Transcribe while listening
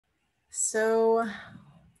So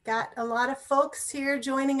got a lot of folks here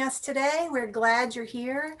joining us today. We're glad you're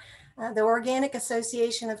here. The Organic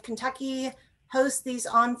Association of Kentucky hosts these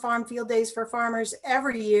on-farm field days for farmers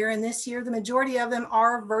every year, and this year the majority of them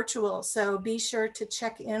are virtual. So be sure to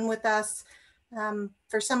check in with us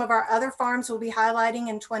for some of our other farms we'll be highlighting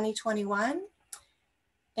in 2021.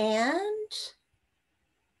 And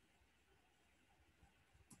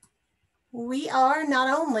we are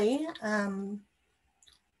not only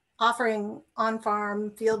offering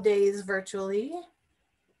on-farm field days virtually,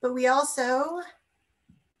 but we also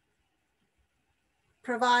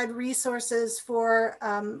provide resources for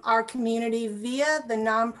our community via the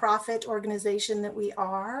nonprofit organization that we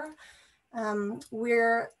are.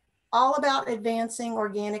 We're all about advancing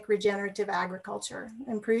organic regenerative agriculture,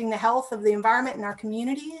 improving the health of the environment in our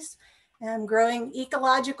communities, and growing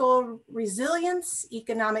ecological resilience,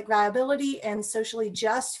 economic viability, and socially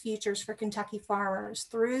just futures for Kentucky farmers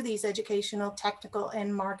through these educational, technical,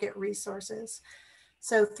 and market resources.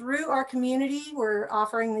 So through our community, we're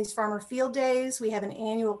offering these farmer field days. We have an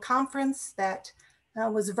annual conference that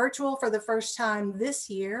was virtual for the first time this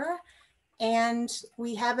year. And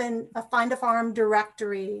we have a Find a Farm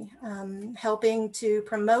directory helping to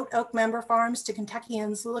promote Oak member farms to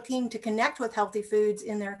Kentuckians looking to connect with healthy foods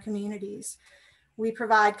in their communities. We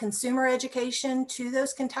provide consumer education to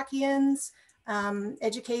those Kentuckians,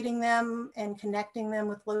 educating them and connecting them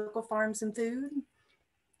with local farms and food.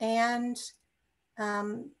 And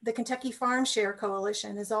the Kentucky Farm Share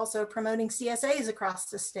Coalition is also promoting CSAs across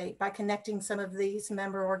the state by connecting some of these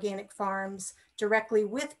member organic farms directly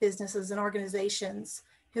with businesses and organizations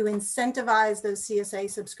who incentivize those CSA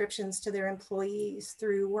subscriptions to their employees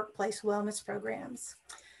through workplace wellness programs.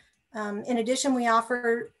 In addition, we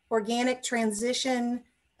offer organic transition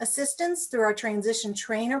assistance through our Transition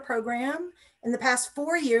Trainer program. In the past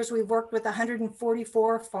 4 years, we've worked with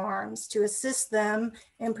 144 farms to assist them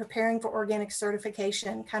in preparing for organic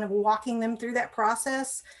certification, kind of walking them through that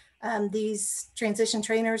process. These transition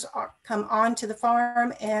trainers come onto the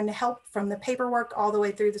farm and help from the paperwork all the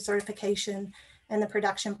way through the certification and the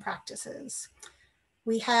production practices.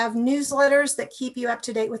 We have newsletters that keep you up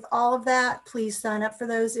to date with all of that. Please sign up for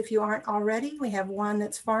those if you aren't already. We have one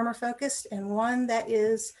that's farmer focused and one that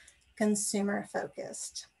is consumer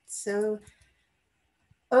focused. So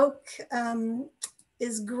Oak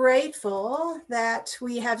is grateful that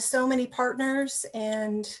we have so many partners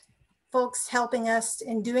and folks helping us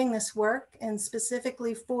in doing this work, and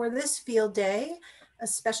specifically for this field day, a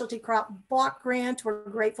specialty crop block grant. We're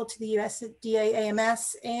grateful to the USDA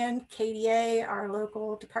AMS and KDA, our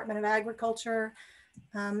local Department of Agriculture,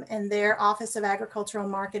 and their Office of Agricultural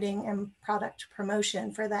Marketing and Product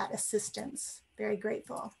Promotion for that assistance. Very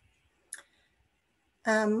grateful.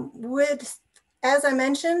 As I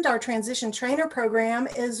mentioned, our Transition Trainer program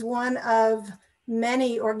is one of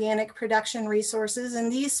many organic production resources,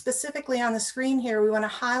 and these specifically on the screen here, we want to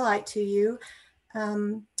highlight to you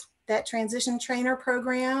that Transition Trainer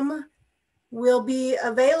program will be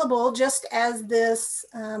available just as this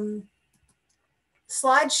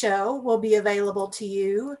slideshow will be available to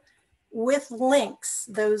you with links.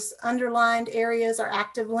 Those underlined areas are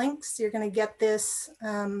active links. You're going to get this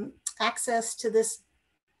access to this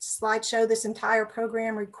slideshow, this entire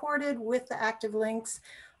program recorded with the active links,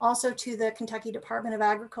 also to the Kentucky Department of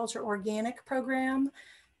Agriculture Organic Program.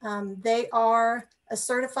 They are a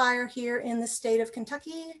certifier here in the state of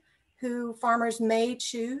Kentucky who farmers may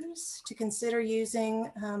choose to consider using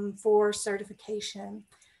for certification.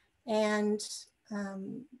 And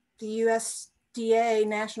the USDA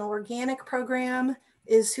National Organic Program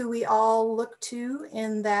is who we all look to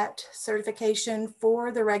in that certification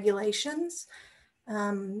for the regulations.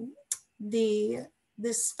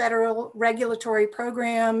 This federal regulatory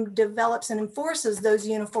program develops and enforces those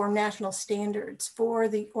uniform national standards for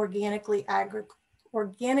the organically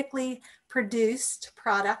produced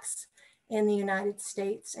products in the United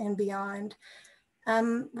States and beyond.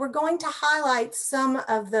 We're going to highlight some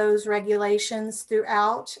of those regulations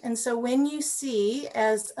throughout. And so when you see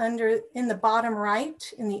as in the bottom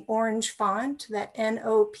right in the orange font, that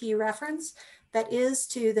NOP reference, that is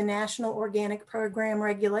to the National Organic Program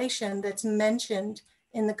regulation that's mentioned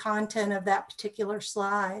in the content of that particular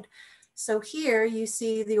slide. So here you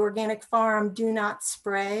see the organic farm do not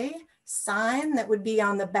spray sign that would be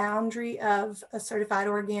on the boundary of a certified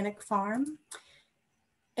organic farm.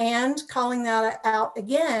 And calling that out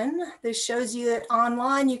again, this shows you that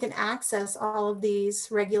online you can access all of these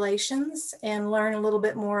regulations and learn a little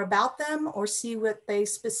bit more about them or see what they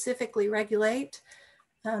specifically regulate.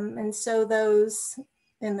 And so those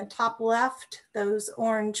in the top left, those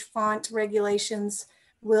orange font regulations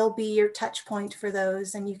will be your touch point for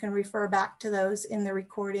those, and you can refer back to those in the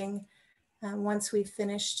recording once we've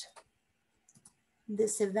finished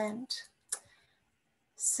this event.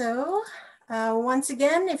 So once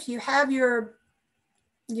again, if you have your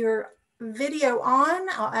video on,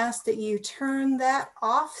 I'll ask that you turn that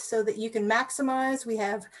off so that you can maximize. We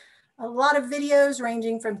have a lot of videos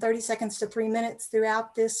ranging from 30 seconds to 3 minutes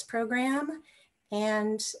throughout this program,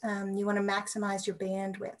 and you want to maximize your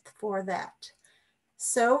bandwidth for that.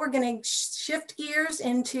 So we're going to shift gears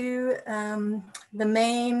into the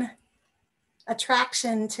main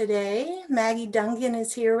attraction today. Maggie Dungan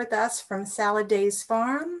is here with us from Salad Days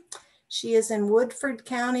Farm. She is in Woodford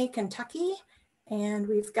County, Kentucky, and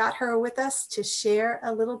we've got her with us to share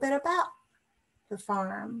a little bit about the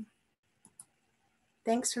farm.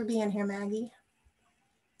 Thanks for being here, Maggie.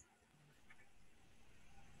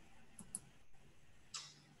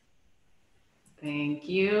 Thank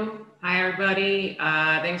you. Hi, everybody.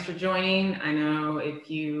 Thanks for joining. I know if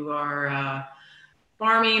you are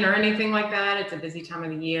farming or anything like that, it's a busy time of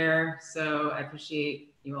the year. So I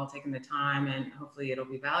appreciate you all taking the time, and hopefully it'll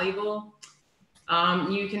be valuable.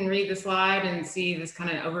 You can read the slide and see this kind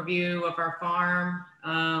of overview of our farm.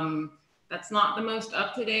 That's not the most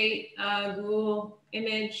up-to-date Google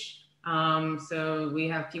image. So we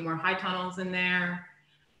have a few more high tunnels in there,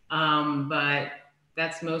 but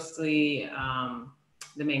that's mostly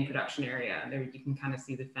the main production area. There you can kind of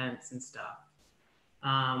see the fence and stuff.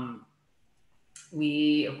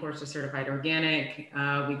 We, of course, are certified organic.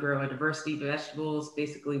 We grow a diversity of vegetables.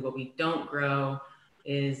 Basically, what we don't grow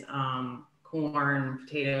is corn,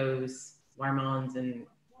 potatoes, watermelons, and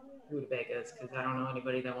rutabagas, because I don't know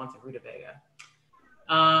anybody that wants a rutabaga.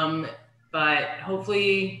 But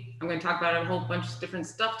hopefully, I'm going to talk about a whole bunch of different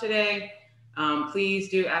stuff today. Please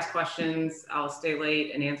do ask questions. I'll stay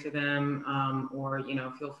late and answer them, or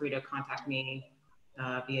feel free to contact me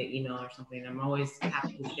via email or something. I'm always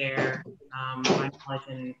happy to share my knowledge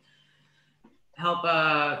and help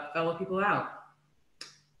fellow people out.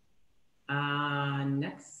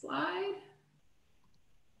 Next slide.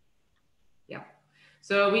 Yeah.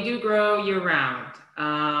 So we do grow year round.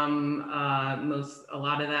 A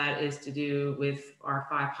lot of that is to do with our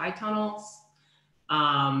 5 high tunnels.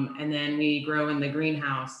 And then we grow in the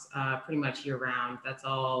greenhouse pretty much year round. That's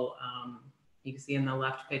all you can see in the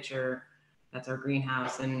left picture. That's our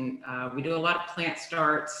greenhouse. And we do a lot of plant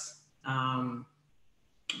starts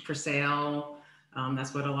for sale.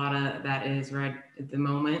 That's what a lot of that is right at the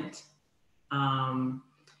moment.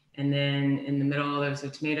 And then in the middle, there's the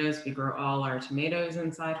tomatoes. We grow all our tomatoes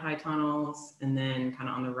inside high tunnels. And then kind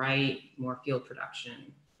of on the right, more field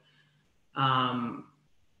production.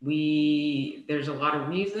 There's a lot of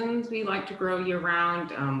reasons we like to grow year round.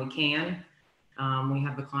 We can. We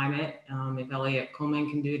have the climate. If Elliott Coleman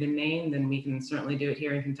can do it in Maine, then we can certainly do it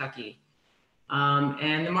here in Kentucky.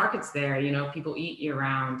 And the market's there. People eat year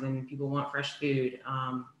round and people want fresh food.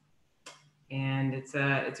 And it's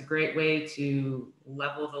a great way to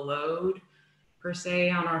level the load, per se,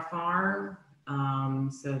 on our farm,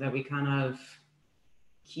 so that we kind of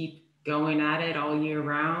keep going at it all year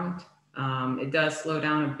round. It does slow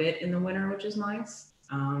down a bit in the winter, which is nice,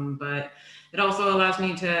 but it also allows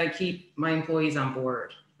me to keep my employees on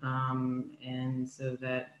board, and so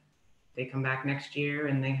that they come back next year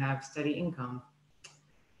and they have steady income.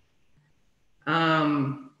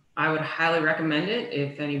 I would highly recommend it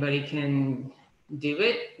if anybody can do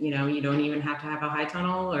it. You don't even have to have a high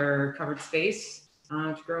tunnel or covered space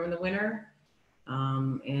to grow in the winter.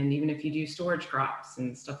 And even if you do storage crops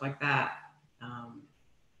and stuff like that,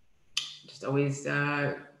 just always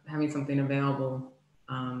having something available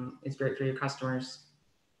is great for your customers.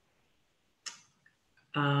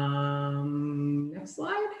 Next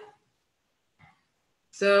slide.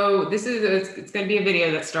 So this is, it's going to be a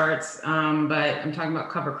video that starts, but I'm talking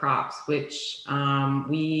about cover crops, which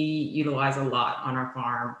we utilize a lot on our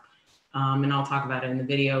farm. And I'll talk about it in the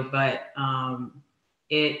video, but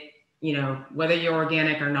whether you're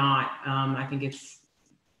organic or not, I think it's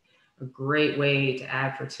a great way to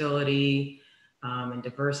add fertility and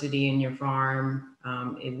diversity in your farm.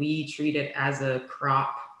 We treat it as a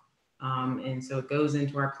crop, and so it goes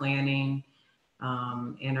into our planning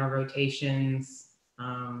and our rotations.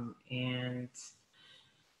 And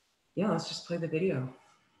yeah, let's just play the video.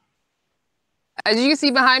 As you can see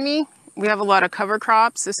behind me, we have a lot of cover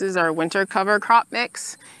crops. This is our winter cover crop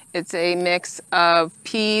mix. It's a mix of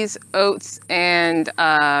peas, oats, and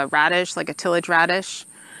radish, like a tillage radish.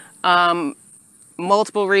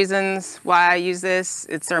 Multiple reasons why I use this.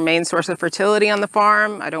 It's our main source of fertility on the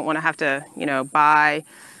farm. I don't want to have to, buy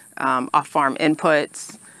off-farm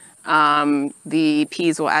inputs. The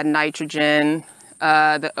peas will add nitrogen.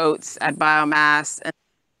 the oats add biomass,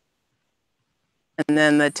 and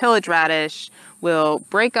then the tillage radish will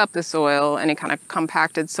break up the soil, any kind of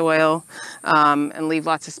compacted soil, and leave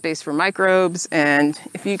lots of space for microbes. And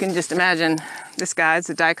if you can just imagine, this guy's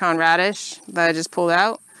a daikon radish that I just pulled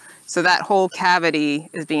out. So that whole cavity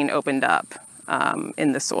is being opened up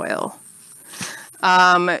in the soil.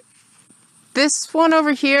 This one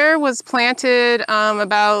over here was planted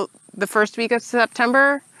about the first week of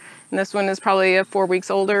September. And this one is probably 4 weeks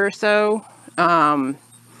older or so.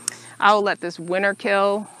 I'll let this winter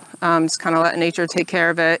kill, just kind of let nature take care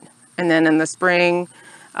of it. And then in the spring,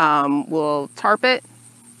 we'll tarp it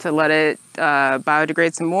to let it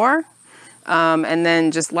biodegrade some more. And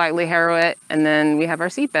then just lightly harrow it. And then we have our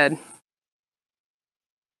seed bed.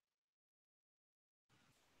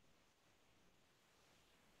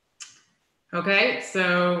 Okay,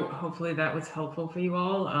 so hopefully that was helpful for you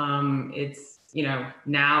all. It's, you know,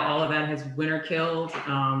 now all of that has winter killed,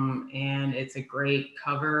 and it's a great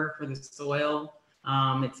cover for the soil.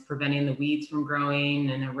 It's preventing the weeds from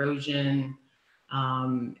growing and erosion,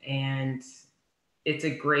 and it's a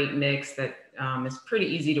great mix that is pretty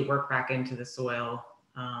easy to work back into the soil,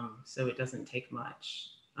 so it doesn't take much.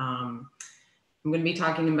 I'm going to be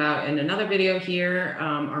talking about in another video here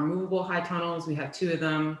our movable high tunnels. We have 2 of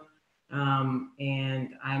them.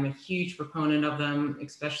 And I'm a huge proponent of them,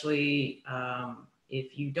 especially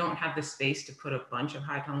if you don't have the space to put a bunch of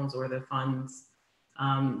high tunnels or the funds.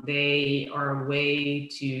 They are a way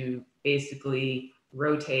to basically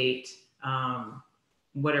rotate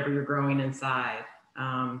whatever you're growing inside.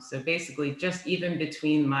 So basically just even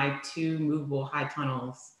between my 2 movable high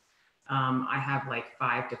tunnels, I have like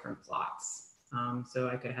 5 different plots. So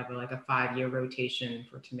I could have like a 5-year rotation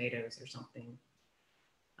for tomatoes or something.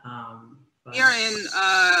 Here in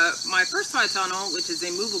my first high tunnel, which is a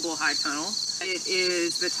movable high tunnel. It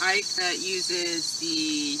is the type that uses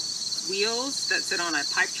the wheels that sit on a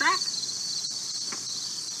pipe track.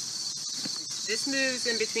 This moves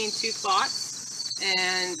in between 2 plots,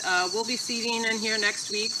 and we'll be seeding in here next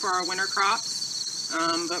week for our winter crops.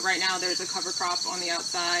 But right now there's a cover crop on the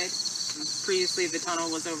outside. Previously the tunnel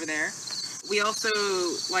was over there. We also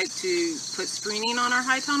like to put screening on our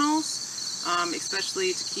high tunnels.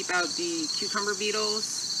 Especially to keep out the cucumber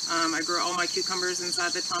beetles. I grow all my cucumbers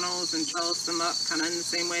inside the tunnels and trellis them up kind of in the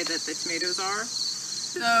same way that the tomatoes are.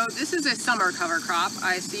 So this is a summer cover crop.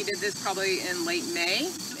 I seeded this probably in late May.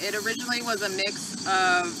 It originally was a mix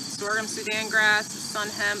of sorghum Sudan grass, sun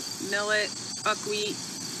hemp, millet, buckwheat,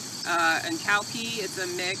 and cowpea. It's a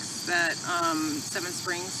mix that Seven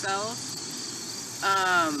Springs sells.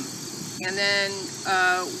 And then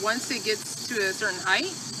once it gets to a certain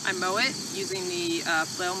height, I mow it using the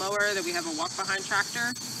flail mower that we have a walk-behind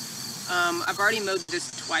tractor. I've already mowed this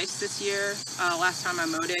twice this year. Last time I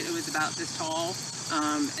mowed it, it was about this tall.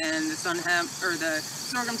 And the sun hemp or the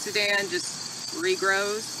sorghum Sudan just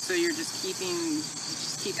regrows. So you're just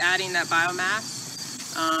keep adding that biomass.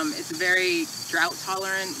 It's very drought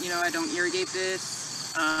tolerant. You know, I don't irrigate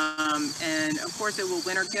this. And of course it will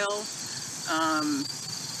winter kill.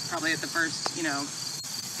 Probably at the first, you know,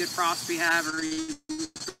 good frost we have, or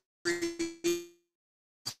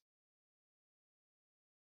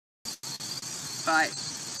but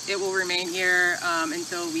it will remain here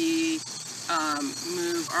until we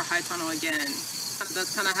move our high tunnel again.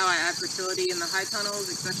 That's kind of how I add fertility in the high tunnels,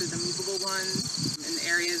 especially the movable ones. In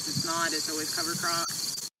the areas it's not, it's always cover crop.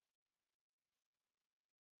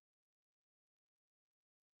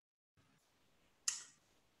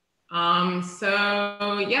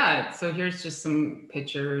 So here's just some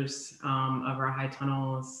pictures of our high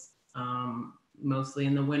tunnels. Mostly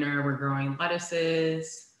in the winter, we're growing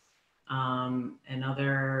lettuces and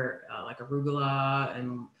other like arugula,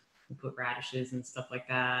 and we put radishes and stuff like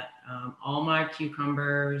that. All my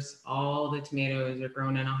cucumbers, all the tomatoes are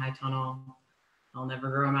grown in a high tunnel. I'll never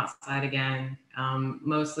grow them outside again.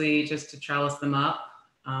 Mostly just to trellis them up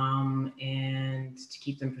and to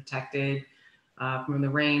keep them protected from the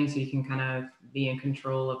rain, so you can kind of be in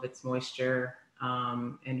control of its moisture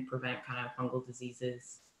and prevent kind of fungal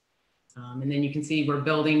diseases. And then you can see we're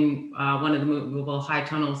building one of the movable high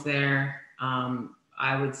tunnels there.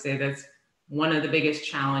 I would say that's one of the biggest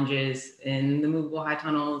challenges in the movable high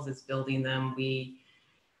tunnels is building them. We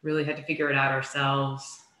really had to figure it out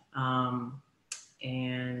ourselves.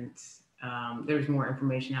 There's more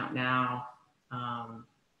information out now.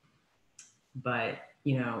 But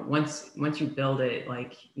you know, once you build it,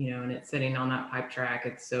 like, you know, and it's sitting on that pipe track,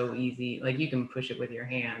 it's so easy. Like you can push it with your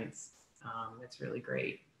hands. It's really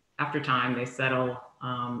great. After time, they settle,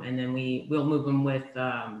 and then we'll move them with.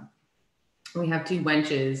 We have 2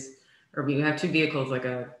 wenches, or we have 2 vehicles, like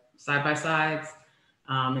a side by sides,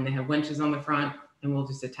 And they have winches on the front, and we'll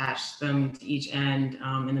just attach them to each end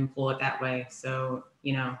and then pull it that way. So,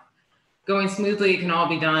 you know, going smoothly, it can all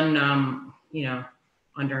be done, you know,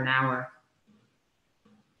 under an hour.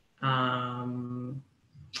 I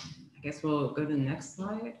guess we'll go to the next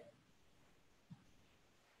slide.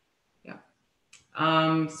 Yeah.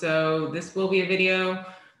 So this will be a video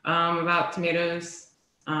about tomatoes.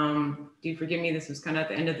 Do forgive me, this was kind of at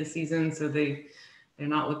the end of the season, so they're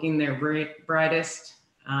not looking their brightest.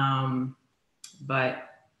 But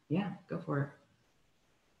yeah, go for it.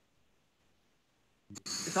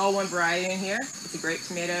 It's all one variety in here. It's a grape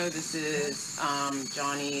tomato. This is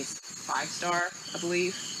Johnny's 5-star, I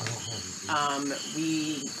believe.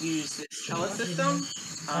 We use this trellis system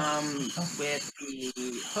with the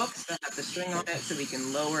hooks that have the string on it, so we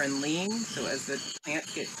can lower and lean. So as the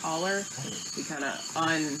plants get taller, we kind of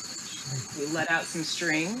we let out some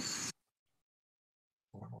string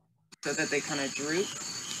so that they kind of droop.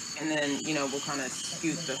 And then, you know, we'll kind of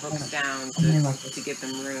scoot the hooks down to give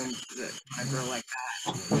them room to grow like that.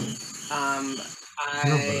 On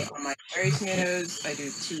my cherry tomatoes, I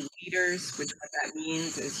do 2 liters, which what that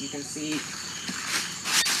means is you can see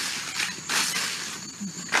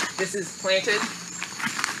this is planted.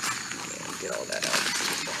 Get all that out.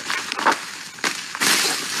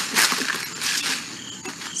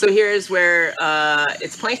 So here's where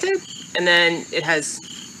it's planted, and then it has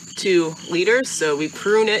 2 liters. So we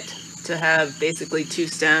prune it to have basically 2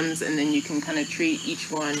 stems, and then you can kind of treat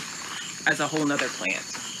each one as a whole nother plant.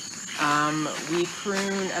 We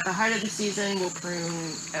prune at the height of the season. We'll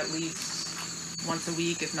prune at least once a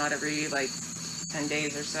week, if not every like 10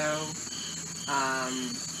 days or so.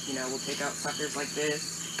 You know, we'll take out suckers like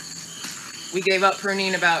this. We gave up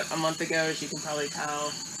pruning about a month ago, as you can probably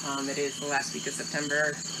tell. It is the last week of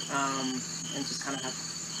September, and just kind of have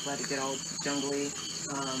let it get all jungly.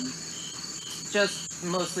 Just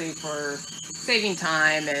mostly for saving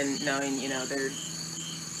time and knowing, you know, they're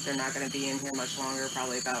not going to be in here much longer,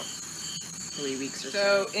 probably about 3 weeks or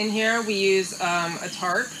so. So in here we use a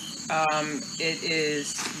tarp. It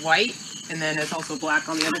is white, and then it's also black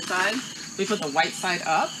on the other side. We put the white side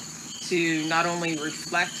up to not only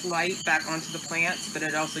reflect light back onto the plants, but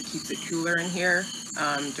it also keeps it cooler in here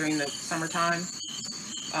during the summertime.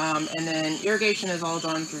 And then irrigation is all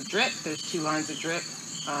done through drip. There's 2 lines of drip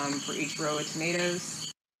for each row of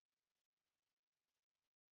tomatoes.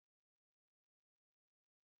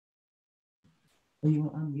 You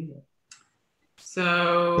want to unmute it.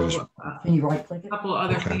 So can you right click it? A couple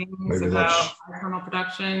other things about kernel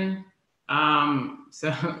production.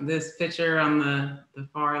 So this picture on the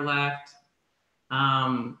far left,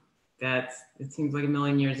 it seems like a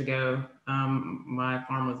million years ago. My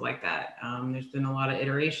farm was like that. There's been a lot of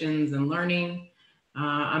iterations and learning.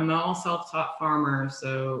 I'm an all self-taught farmer,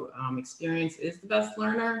 so experience is the best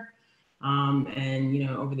learner. And you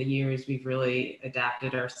know, over the years, we've really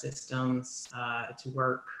adapted our systems to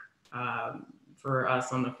work for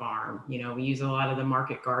us on the farm. You know, we use a lot of the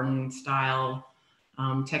market garden style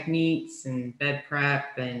techniques and bed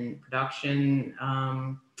prep and production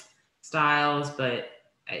styles, but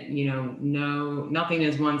you know, nothing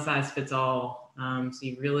is one size fits all. So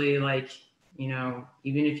you really, like, you know,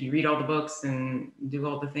 even if you read all the books and do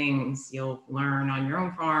all the things, you'll learn on your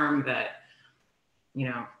own farm that, you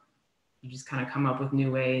know, you just kind of come up with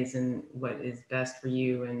new ways and what is best for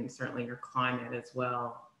you and certainly your climate as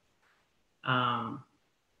well.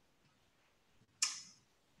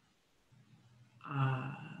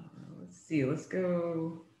 Let's see, let's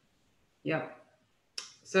go. Yep.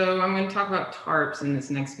 So I'm going to talk about tarps in this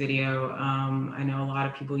next video. I know a lot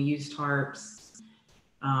of people use tarps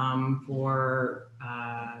for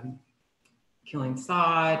killing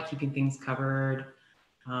sod, keeping things covered.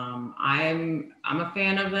 I'm a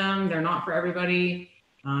fan of them. They're not for everybody.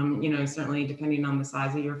 You know, certainly depending on the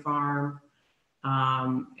size of your farm.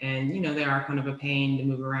 And, you know, they are kind of a pain to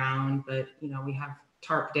move around, but, you know, we have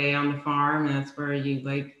tarp day on the farm, and that's where you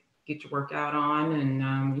like get your workout on,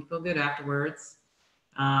 and you feel good afterwards.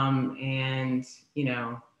 And, you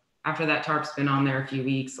know, after that tarp's been on there a few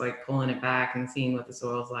weeks, like pulling it back and seeing what the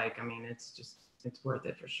soil's like, I mean, it's worth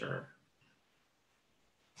it for sure.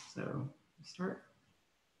 So start.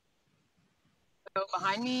 So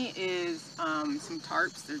behind me is some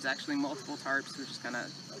tarps. There's actually multiple tarps. We're just gonna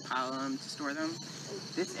pile them to store them.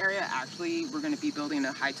 This area, actually, we're gonna be building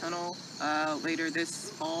a high tunnel later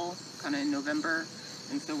this fall, kind of in November.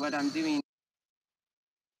 And so what I'm doing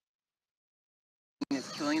is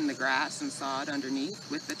killing the grass and sod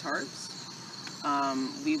underneath with the tarps.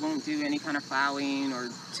 We won't do any kind of plowing or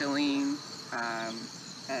tilling.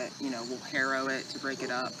 You know, we'll harrow it to break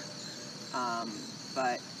it up.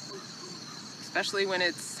 But especially when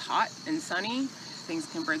it's hot and sunny, things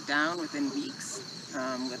can break down within weeks,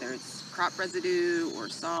 whether it's crop residue or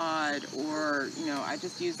sod, or, you know, I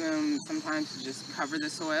just use them sometimes to just cover the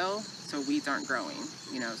soil so weeds aren't growing,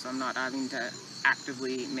 you know, so I'm not having to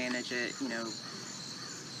actively manage it, you know,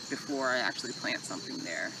 before I actually plant something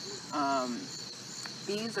there.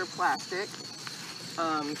 These are plastic,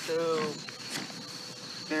 so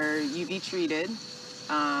they're UV treated,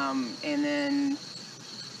 and then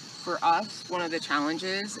for us, one of the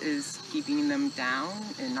challenges is keeping them down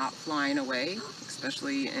and not flying away,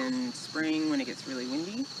 especially in spring when it gets really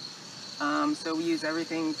windy. So we use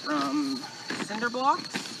everything from cinder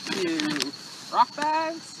blocks to rock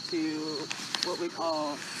bags to what we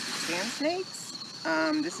call sand snakes.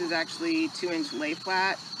 This is actually 2-inch lay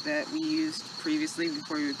flat that we used previously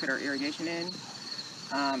before we put our irrigation in.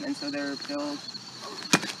 And so they're filled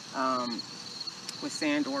with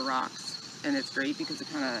sand or rocks. And it's great because it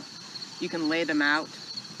kind of, you can lay them out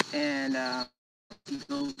and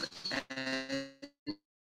build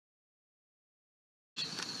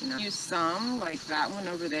you know, use some, like that one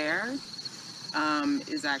over there,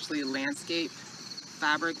 is actually a landscape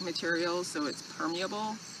fabric material, so it's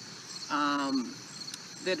permeable.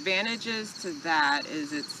 The advantages to that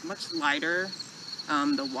is it's much lighter.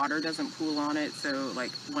 The water doesn't pool on it, so like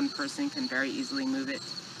one person can very easily move it.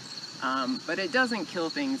 But it doesn't kill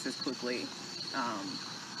things as quickly,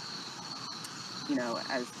 you know,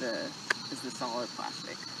 as the solid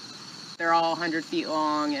plastic. They're all 100 feet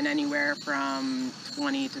long and anywhere from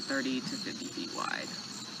 20 to 30 to 50 feet wide.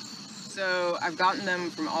 So I've gotten them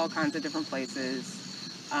from all kinds of different places,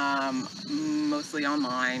 mostly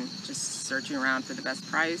online, just searching around for the best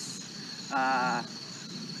price. A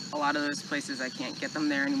lot of those places I can't get them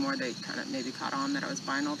there anymore. They kind of maybe caught on that I was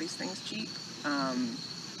buying all these things cheap.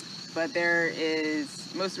 But there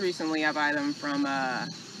is, most recently I buy them from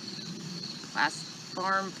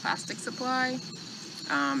Farm Plastic Supply.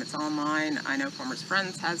 It's online. I know Farmer's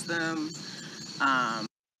Friends has them.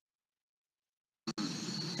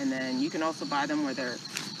 And then you can also buy them where they're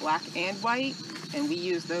black and white. And we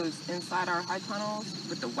use those inside our high tunnels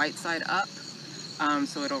with the white side up.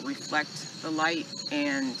 So it'll reflect the light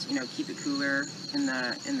and, you know, keep it cooler in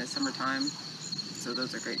the summertime. So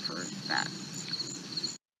those are great for that.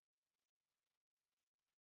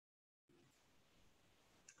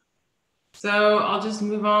 So I'll just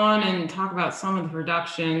move on and talk about some of the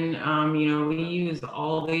production. You know, we use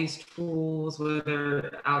all these tools,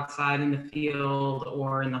 whether outside in the field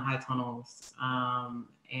or in the high tunnels.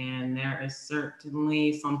 And there is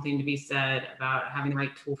certainly something to be said about having the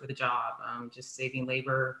right tool for the job, just saving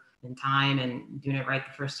labor and time and doing it right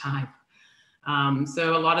the first time.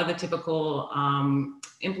 So a lot of the typical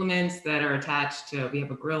implements that are attached to, we have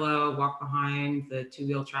a Grillo, walk behind, the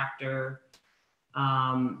 2-wheel tractor.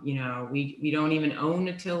 You know, we don't even own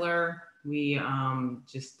a tiller. We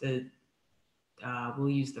we'll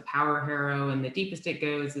use the power harrow, and the deepest it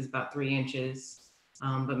goes is about 3 inches,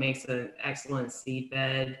 but makes an excellent seed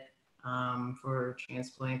bed for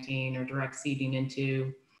transplanting or direct seeding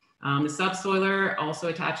into. The subsoiler also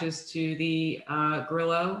attaches to the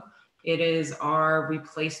Grillo. It is our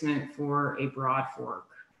replacement for a broad fork.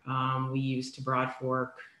 We used to broad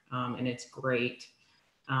fork, and it's great,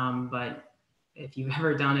 but if you've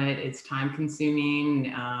ever done it, it's time consuming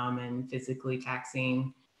and physically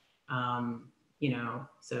taxing, you know,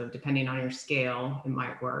 so depending on your scale, it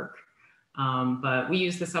might work. But we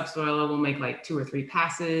use the subsoiler. We'll make like 2 or 3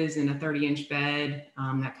 passes in a 30-inch bed.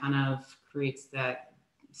 That kind of creates that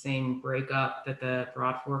same breakup that the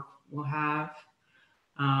broad fork will have.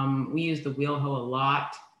 We use the wheel hoe a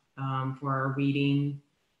lot for our weeding,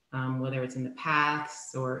 whether it's in the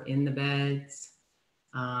paths or in the beds.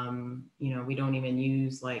 You know, we don't even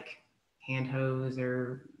use like hand hose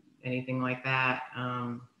or anything like that,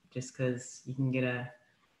 just because you can get a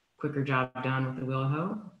quicker job done with the wheel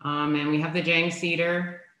hoe. And we have the Jang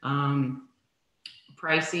seeder,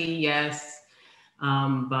 pricey, yes,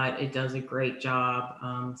 but it does a great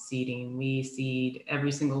job seeding. We seed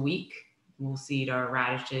every single week. We'll seed our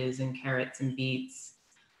radishes and carrots and beets.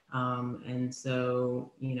 And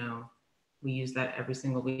so, you know, we use that every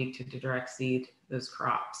single week to direct seed those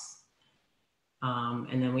crops.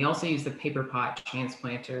 And then we also use the paper pot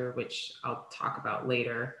transplanter, which I'll talk about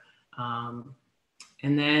later.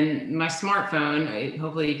 And then my smartphone,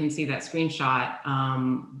 hopefully you can see that screenshot.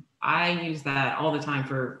 I use that all the time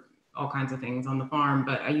for all kinds of things on the farm,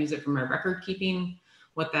 but I use it for my record keeping.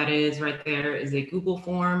 What that is right there is a Google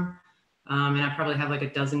form. And I probably have like a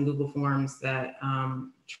dozen Google forms that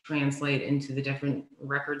translate into the different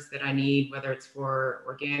records that I need, whether it's for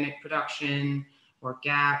organic production, or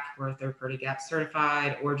GAP, or third-party GAP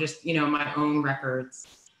certified, or just, you know, my own records.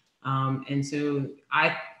 And so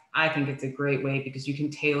I think it's a great way because you can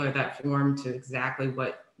tailor that form to exactly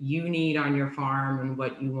what you need on your farm and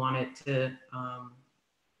what you want it to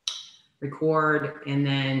record. And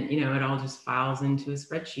then, you know, it all just files into a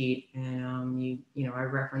spreadsheet. And you know, I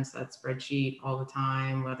reference that spreadsheet all the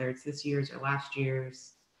time, whether it's this year's or last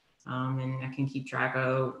year's. And I can keep track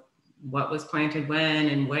of what was planted when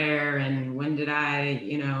and where, and when did I,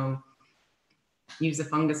 you know, use a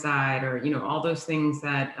fungicide, or, you know, all those things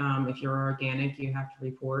that if you're organic, you have to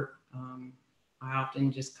report. I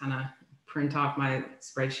often just kind of print off my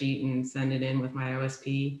spreadsheet and send it in with my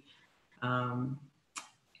OSP. And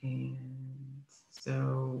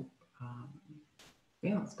so,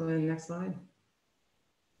 yeah, let's go to the next slide.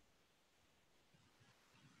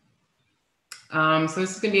 So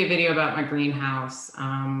this is going to be a video about my greenhouse.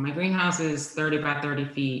 My greenhouse is 30 by 30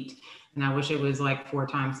 feet, and I wish it was like 4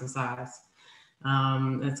 times the size.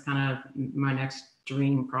 That's kind of my next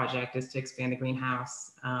dream project, is to expand the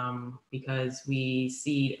greenhouse, because we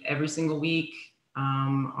seed every single week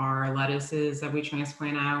our lettuces that we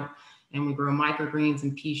transplant out, and we grow microgreens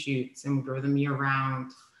and pea shoots, and we grow them year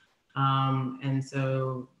round. And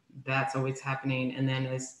so that's always happening. And then,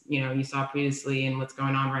 as you know, you saw previously, and what's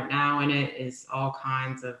going on right now in it is all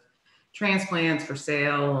kinds of transplants for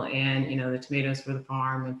sale, and, you know, the tomatoes for the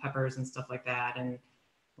farm and peppers and stuff like that. And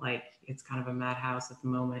like, it's kind of a madhouse at the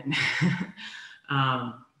moment.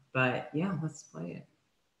 But yeah, let's play it.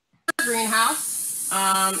 Greenhouse.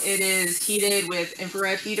 It is heated with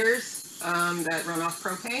infrared heaters that run off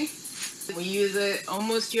propane. We use it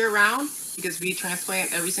almost year round because we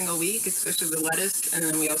transplant every single week, especially the lettuce. And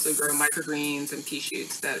then we also grow microgreens and pea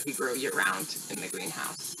shoots that we grow year round in the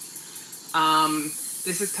greenhouse.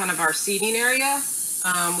 This is kind of our seeding area.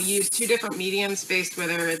 We use 2 different mediums based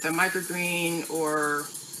whether it's a microgreen or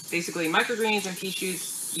basically microgreens and pea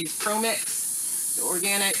shoots use ProMix, the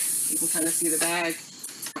organic. You can kind of see the bag.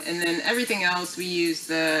 And then everything else, we use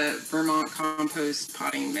the Vermont compost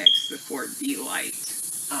potting mix, the Fort B Light,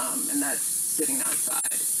 and that's sitting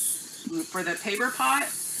outside. For the paper pot,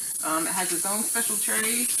 it has its own special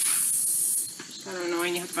tray. It's kind of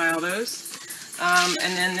annoying, you have to buy all those.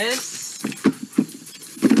 And then this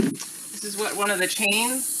is what one of the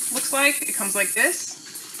chains looks like. It comes like this.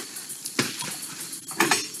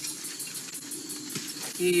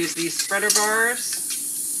 You use these spreader bars.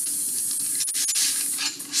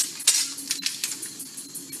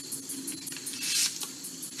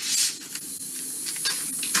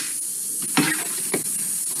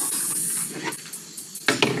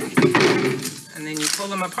 And then you pull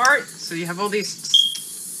them apart. So you have all these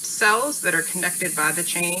cells that are connected by the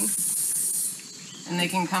chain. And they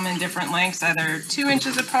can come in different lengths, either 2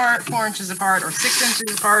 inches apart, 4 inches apart, or 6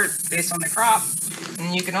 inches apart based on the crop.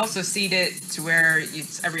 And you can also seed it to where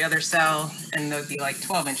it's every other cell, and they'll be like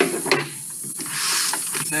 12 inches apart.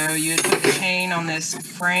 So you would put the chain on this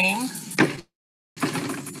frame.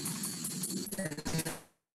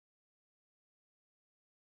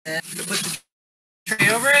 And put the tray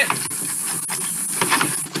over it.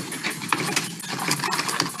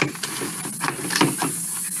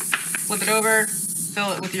 Flip it over,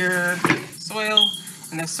 fill it with your soil,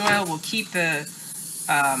 and the soil will keep the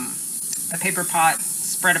paper pot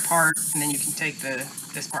spread apart, and then you can take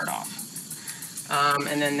this part off.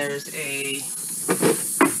 And then there's a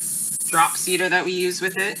drop seeder that we use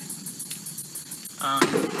with it.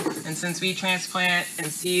 And since we transplant and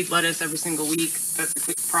seed lettuce every single week, that's a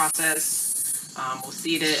quick process. We'll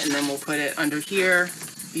seed it, and then we'll put it under here.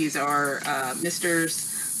 These are misters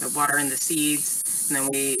that water in the seeds, and then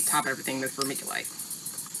we top everything with vermiculite.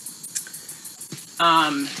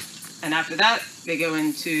 And after that, they go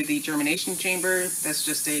into the germination chamber. That's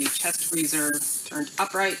just a chest freezer turned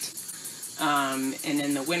upright. And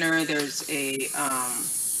in the winter, there's a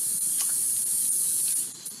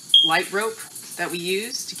light rope that we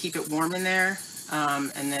use to keep it warm in there.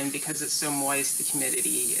 And then because it's so moist, the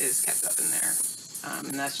humidity is kept up in there.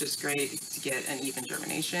 And that's just great to get an even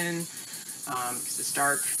germination because it's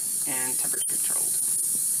dark and temperature controlled.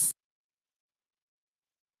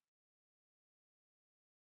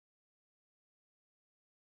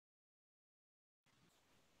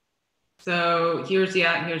 So here's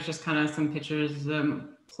just kind of some pictures of an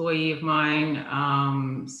employee of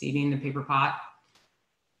mine seeding the paper pot.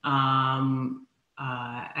 I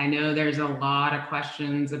know there's a lot of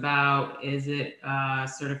questions about, is it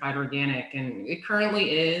certified organic? And it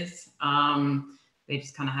currently is. They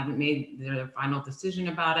just kind of haven't made their final decision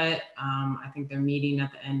about it. I think they're meeting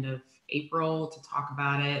at the end of April to talk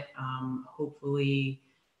about it. Hopefully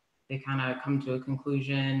they kind of come to a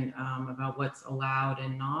conclusion about what's allowed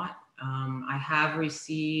and not. I have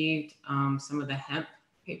received some of the hemp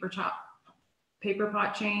paper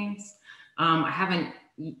pot chains. I haven't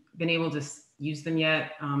been able to use them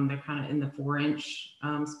yet. They're kind of in the 4-inch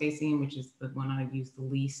spacing, which is the one I've used the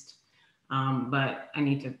least. But I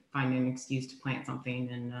need to find an excuse to plant something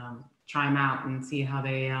and try them out and see how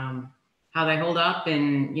they hold up,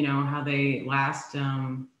 and how they last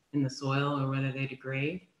in the soil, or whether they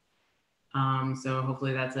degrade. So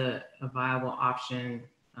hopefully that's a viable option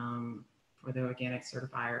for the organic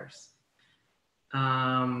certifiers.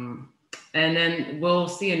 And then we'll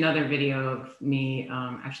see another video of me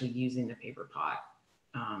actually using the paper pot,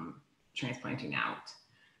 transplanting out.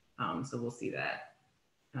 So we'll see that,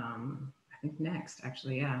 I think next,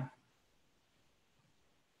 actually, yeah.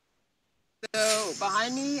 So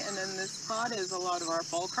behind me, and then this pot is a lot of our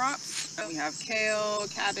fall crops. We have kale,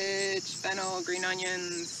 cabbage, fennel, green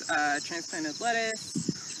onions, transplanted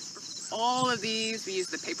lettuce. All of these we use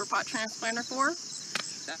the paper pot transplanter for.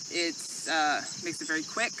 It's makes it very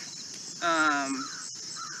quick,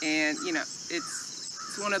 and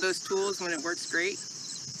it's one of those tools. When it works great,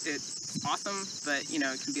 it's awesome, but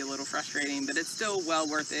it can be a little frustrating, but it's still well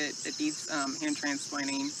worth it. It beats hand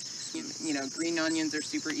transplanting. Green onions are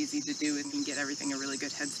super easy to do, and you can get everything a really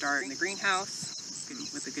good head start in the greenhouse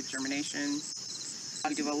with a good germination.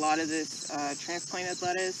 We do a lot of this transplanted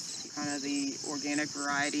lettuce, kind of the organic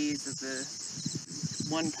varieties of the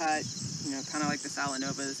one cut, kind of like the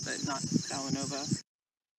Salanovas, but not Salanova.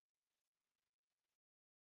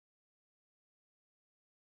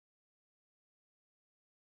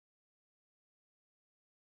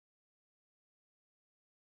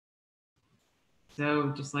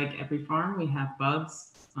 So just like every farm, we have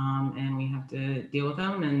bugs, and we have to deal with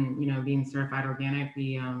them. And being certified organic,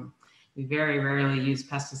 we very rarely use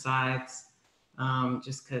pesticides,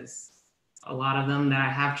 just because a lot of them that I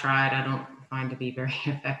have tried, I don't find to be very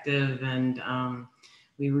effective. And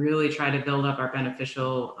we really try to build up our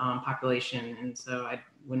beneficial population, and so I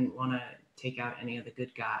wouldn't want to take out any of the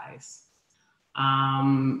good guys.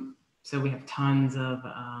 So we have tons of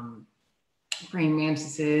praying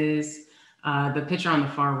mantises. The picture on the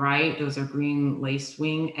far right, those are green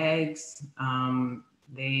lacewing eggs.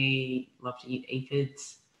 They love to eat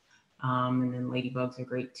aphids, and then ladybugs are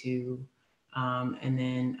great too. And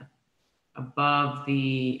then above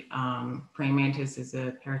the praying mantis is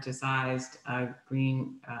a parasiticized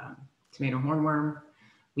green tomato hornworm.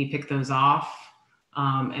 We pick those off,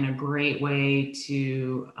 and a great way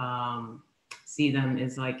to see them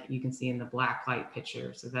is like you can see in the black light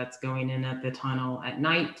picture. So that's going in at the tunnel at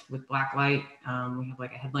night with black light. We have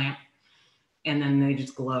like a headlamp, and then they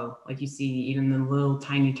just glow. Like you see even the little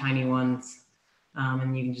tiny ones,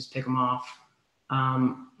 and you can just pick them off.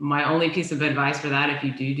 My only piece of advice for that, if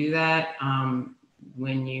you do that,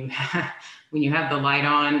 when you have the light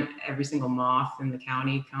on, every single moth in the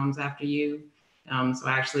county comes after you. So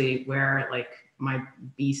I actually wear like my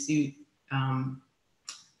bee suit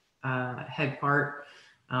head part,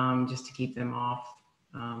 just to keep them off.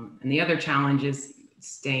 And the other challenge is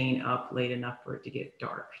staying up late enough for it to get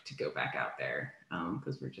dark to go back out there,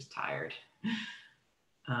 because we're just tired.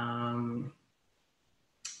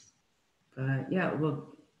 But yeah,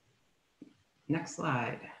 well, next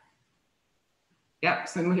slide. Yep,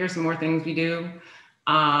 so here's some more things we do.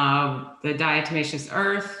 The diatomaceous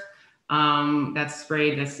earth, that's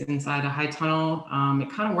sprayed, that's inside a high tunnel. It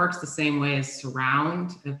kind of works the same way as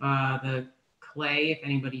Surround. If the clay, if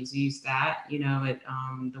anybody's used that,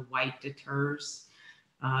 the white deters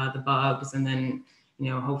the bugs, and then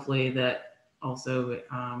hopefully that also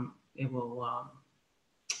it will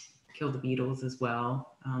kill the beetles as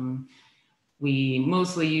well. We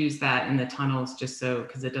mostly use that in the tunnels just so,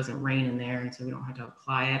 because it doesn't rain in there, and so we don't have to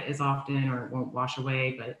apply it as often, or it won't wash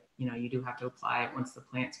away, but you do have to apply it once the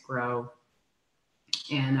plants grow.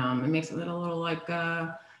 And it makes it a little like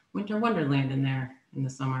winter wonderland in there in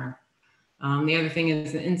the summer. The other thing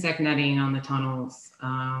is the insect netting on the tunnels.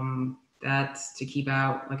 That's to keep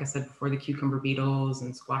out, like I said before, the cucumber beetles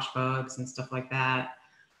and squash bugs and stuff like that.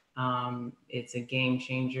 It's a game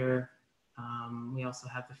changer. We also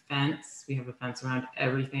have the fence. We have a fence around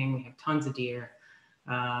everything. We have tons of deer,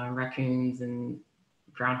 raccoons and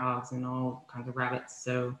groundhogs and all kinds of rabbits.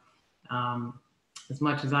 So as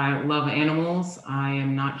much as I love animals, I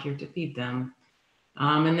am not here to feed them.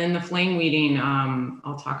 And then the flame weeding,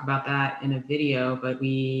 I'll talk about that in a video, but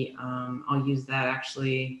I'll use that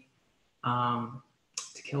actually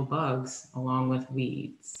to kill bugs along with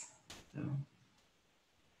weeds. So.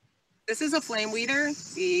 This is a flame weeder.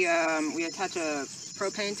 We attach a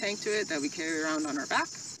propane tank to it that we carry around on our back.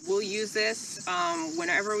 we'll use this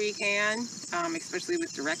whenever we can, especially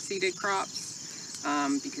with direct seeded crops,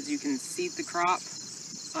 because you can seed the crop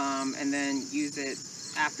and then use it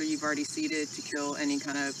after you've already seeded to kill any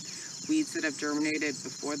kind of weeds that have germinated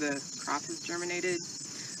before the crop has germinated.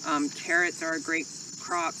 Carrots are a great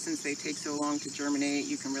crop since they take so long to germinate.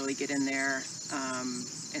 You can really get in there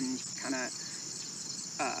and kind of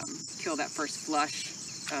kill that first flush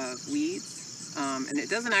of weeds. And it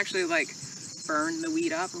doesn't actually like burn the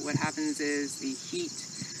weed up. What happens is the heat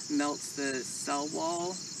melts the cell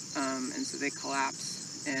wall, and so they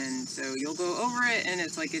collapse. And so you'll go over it and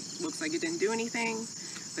it's like, it looks like it didn't do anything.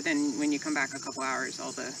 But then when you come back a couple hours,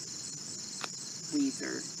 all the weeds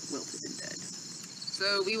are wilted and dead.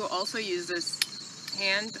 So we will also use this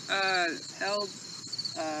hand held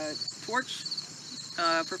torch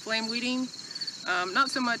for flame weeding.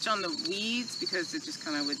 Not so much on the weeds because it just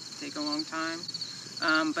kind of would take a long time.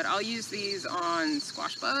 But I'll use these on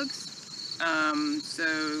squash bugs. So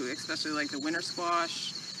especially like the winter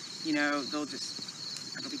squash, you know, it'll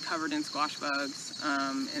be covered in squash bugs.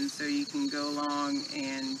 And so you can go along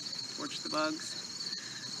and torch the bugs.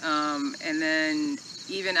 And then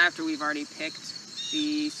even after we've already picked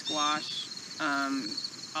the squash,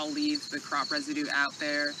 I'll leave the crop residue out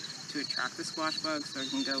there to attract the squash bugs so I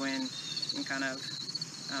can go in and kind of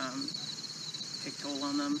take toll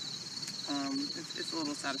on them. It's a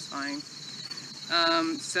little satisfying.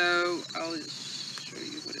 So I'll just show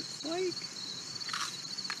you what it's like.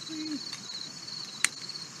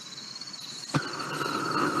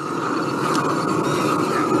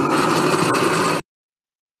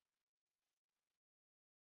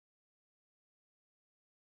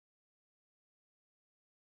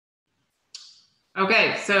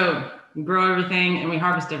 Okay, so we grow everything and we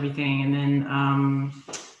harvest everything, and then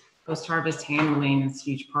post-harvest handling is a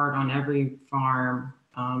huge part on every farm.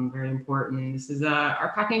 Very important. This is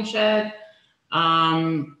our packing shed.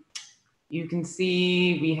 You can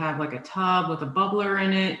see we have like a tub with a bubbler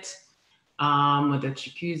in it, with a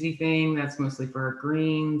jacuzzi thing that's mostly for our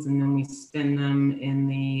greens, and then we spin them in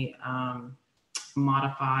the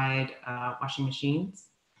modified washing machines.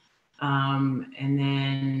 And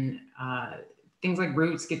then things like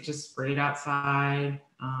roots get just sprayed outside,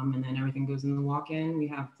 and then everything goes in the walk-in. We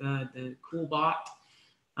have the cool bot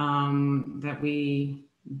that we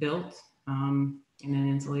built in an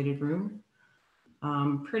insulated room.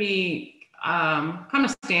 Pretty kind of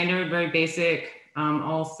standard, very basic,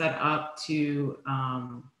 all set up to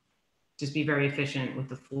just be very efficient with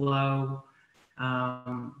the flow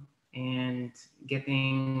and get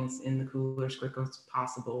things in the cooler as quick as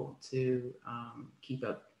possible to keep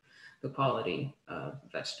up the quality of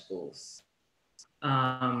vegetables.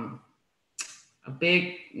 A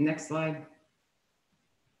big, next slide.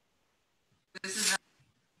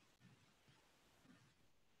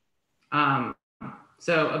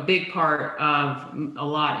 So a big part of a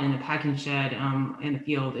lot in the packing shed in the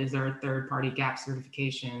field is our third-party GAP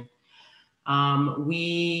certification.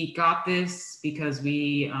 We got this because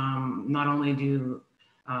we not only do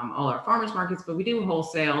all our farmers markets, but we do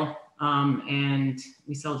wholesale, and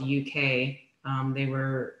we sell to UK. They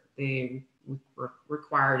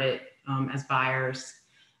required it as buyers,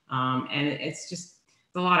 and it's just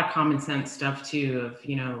a lot of common sense stuff too, of,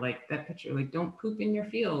 you know, like that picture, like don't poop in your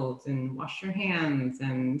fields and wash your hands,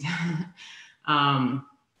 and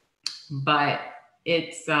but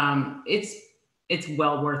it's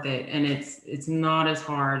well worth it, and it's not as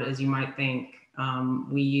hard as you might think.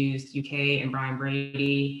 We used UK and Brian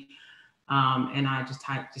Brady, and I just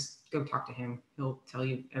go talk to him. He'll tell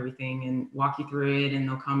you everything and walk you through it, and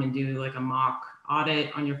they'll come and do like a mock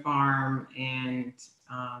audit on your farm, and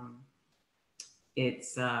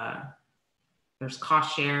there's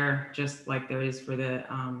cost share just like there is for the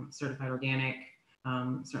certified organic,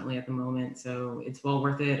 certainly at the moment. So it's well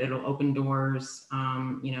worth it. It'll open doors.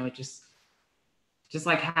 You know, it just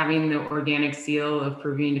like having the organic seal of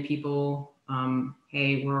proving to people,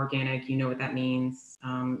 hey, we're organic, you know what that means.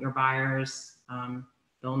 Your buyers,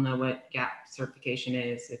 they'll know what GAP certification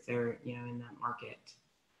is if they're, you know, in that market.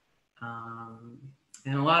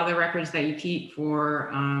 And a lot of the records that you keep for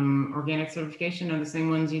organic certification are the same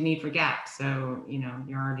ones you need for GAP. So, you know,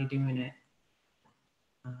 you're already doing it.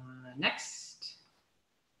 Next.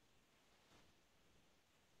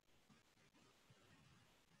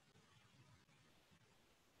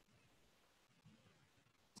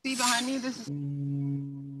 See behind me, this is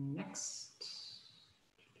Next.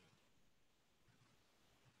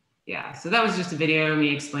 Yeah, so that was just a video of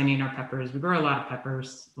me explaining our peppers. We grow a lot of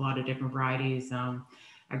peppers, a lot of different varieties.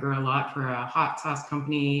 I grow a lot for a hot sauce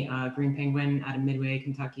company, Green Penguin out of Midway,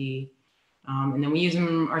 Kentucky. And then we use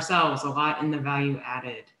them ourselves a lot in the value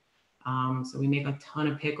added. So we make a ton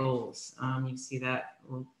of pickles. You can see that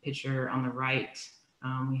little picture on the right.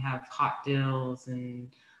 We have hot dills and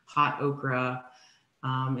hot okra.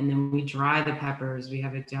 And then we dry the peppers. We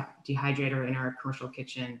have a dehydrator in our commercial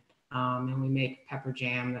kitchen. And we make pepper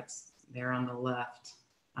jam that's there on the left.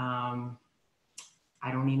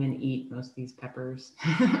 I don't even eat most of these peppers.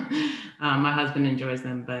 My husband enjoys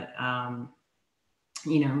them, but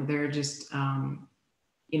you know, they're just,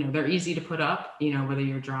 you know, they're easy to put up, you know, whether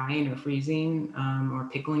you're drying or freezing or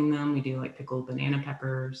pickling them. We do like pickled banana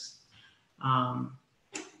peppers.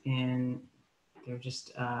 And they're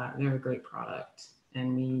just, they're a great product.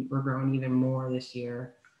 And we're growing even more this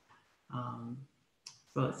year. So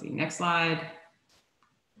let's see, next slide.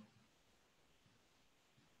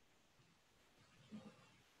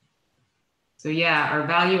 So yeah, our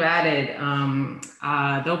value added,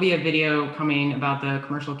 there'll be a video coming about the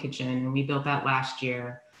commercial kitchen. We built that last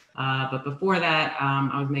year. But before that,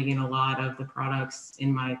 I was making a lot of the products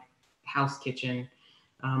in my house kitchen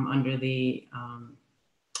under the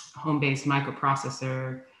home-based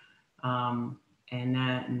microprocessor. And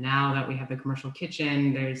now that we have the commercial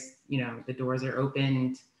kitchen, there's, you know, the doors are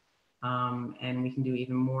opened and we can do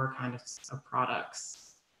even more kind of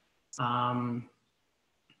products.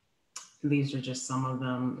 These are just some of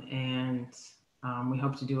them, and we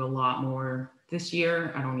hope to do a lot more this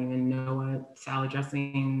year. I don't even know what salad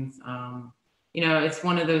dressings. You know, it's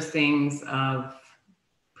one of those things of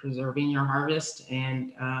preserving your harvest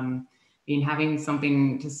and having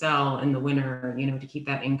something to sell in the winter, you know, to keep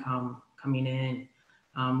that income coming in.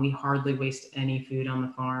 We hardly waste any food on the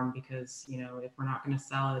farm because, you know, if we're not going to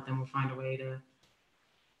sell it, then we'll find a way to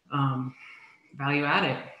value add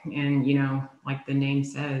it. And, you know, like the name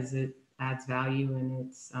says, it adds value, and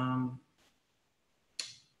it's,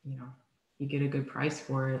 you know, you get a good price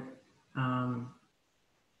for it, and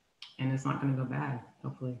it's not going to go bad,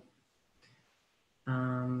 hopefully.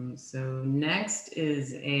 So next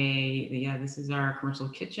is this is our commercial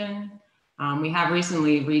kitchen. We have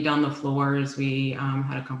recently redone the floors. We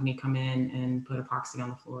had a company come in and put epoxy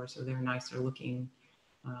on the floor, so they're nicer looking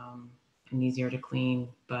and easier to clean.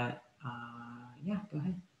 But yeah, go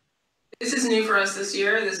ahead. This is new for us this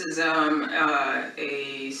year. This is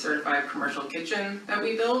a certified commercial kitchen that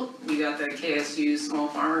we built. We got the KSU Small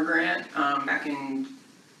Farmer Grant back in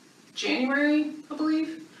January, I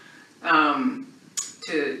believe,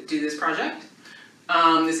 to do this project.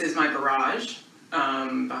 This is my garage.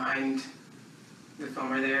 Behind the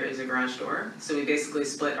filmer there is a garage door. So we basically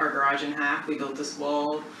split our garage in half. We built this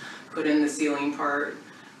wall, put in the ceiling part,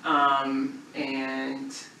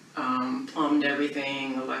 and plumbed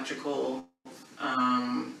everything, electrical,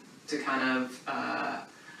 to kind of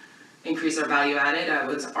increase our value added. I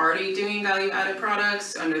was already doing value added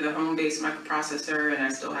products under the home-based microprocessor, and I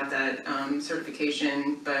still have that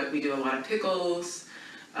certification, but we do a lot of pickles,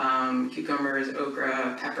 cucumbers,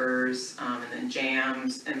 okra, peppers, and then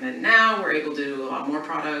jams. And then now we're able to do a lot more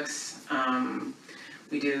products.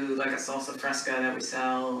 We do like a salsa fresca that we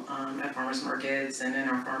sell at farmers markets and in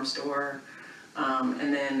our farm store.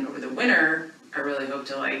 And then over the winter, I really hope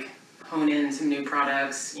to like hone in some new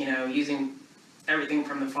products, you know, using everything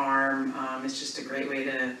from the farm. It's just a great way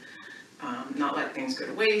to not let things go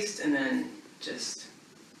to waste, and then just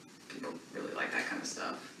people really like that kind of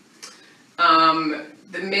stuff.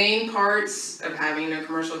 The main parts of having a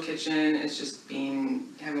commercial kitchen is just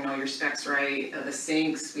having all your specs right. The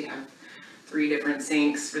sinks, we have 3 different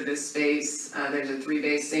sinks for this space. There's a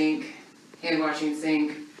 3-bay sink, hand washing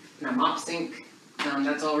sink, and a mop sink.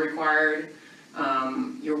 That's all required.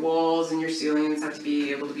 Your walls and your ceilings have to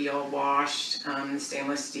be able to be all washed. The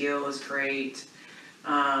stainless steel is great.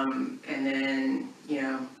 And then, you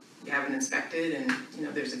know, you have it inspected, and, you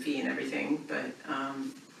know, there's a fee and everything, but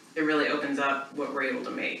it really opens up what we're able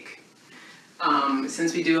to make.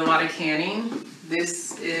 Since we do a lot of canning,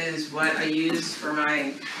 this is what I use for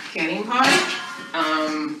my canning pot.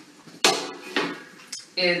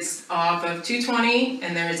 It's off of 220,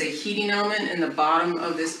 and there is a heating element in the bottom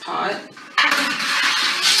of this pot.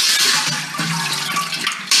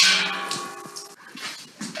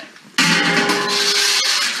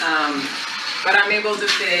 But I'm able to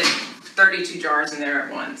fit 32 jars in there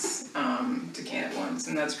at once, to can at once,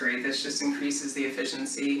 and that's great. This just increases the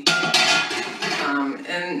efficiency.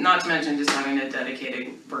 And not to mention just having a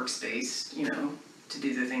dedicated workspace, you know, to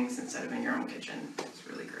do the things instead of in your own kitchen. It's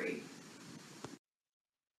really great.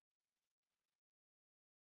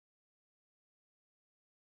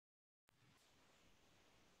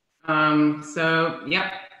 So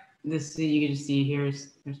yep, this you can just see here's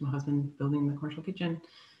my husband building the commercial kitchen,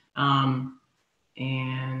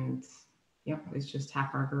 and Yep, it's just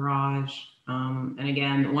half our garage. And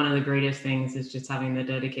again, one of the greatest things is just having the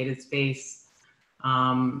dedicated space.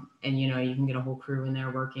 And you know, you can get a whole crew in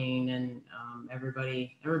there working, and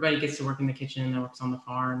everybody gets to work in the kitchen that works on the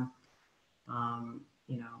farm.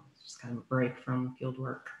 You know, it's just kind of a break from field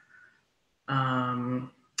work.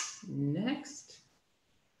 Next.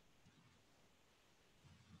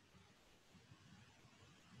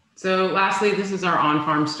 So lastly, this is our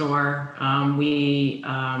on-farm store. We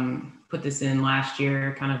put this in last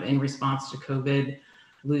year, kind of in response to COVID,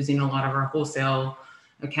 losing a lot of our wholesale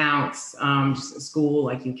accounts, just school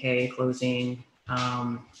like UK closing,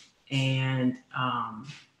 and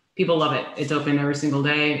people love it. It's open every single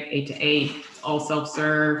day, 8 to 8, all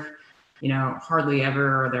self-serve. You know, hardly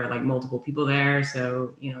ever are there like multiple people there,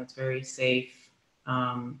 so you know it's very safe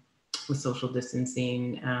with social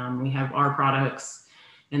distancing. We have our products.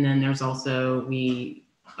 And then there's also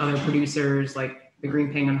other producers like the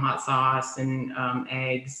green penguin hot sauce and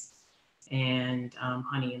eggs and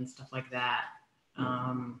honey and stuff like that.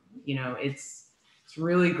 You know, it's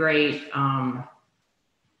really great.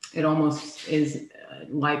 It almost is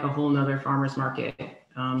like a whole nother farmer's market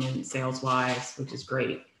in sales wise, which is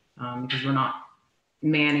great because we're not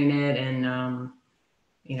manning it, and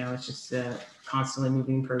you know, it's just constantly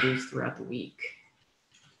moving produce throughout the week.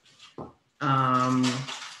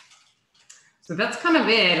 So that's kind of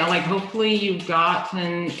it. Hopefully you've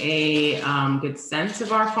gotten a good sense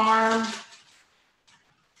of our farm,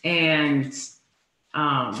 and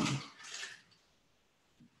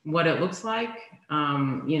what it looks like.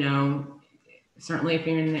 You know, certainly if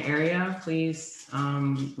you're in the area, please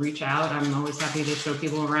reach out. I'm always happy to show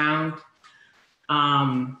people around.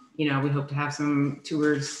 You know, we hope to have some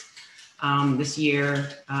tours this year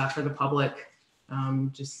for the public,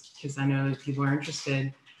 just because I know that people are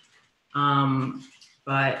interested.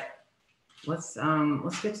 But let's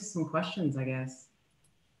get to some questions, I guess.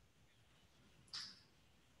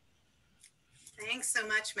 Thanks so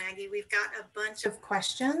much, Maggie. We've got a bunch of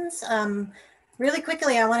questions. Really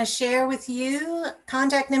quickly, I want to share with you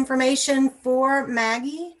contact information for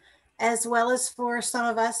Maggie, as well as for some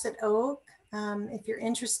of us at Oak. If you're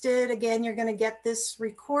interested, again, you're going to get this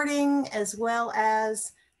recording as well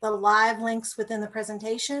as the live links within the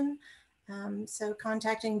presentation. So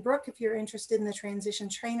contacting Brooke if you're interested in the transition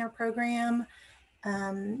trainer program,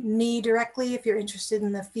 me directly if you're interested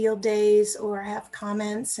in the field days or have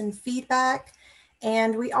comments and feedback.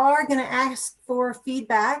 And we are going to ask for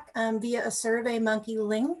feedback via a SurveyMonkey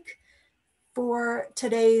link for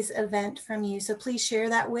today's event from you. So please share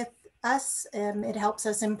that with us. It helps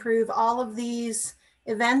us improve all of these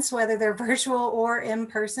events, whether they're virtual or in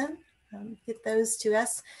person. Get those to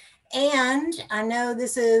us. And I know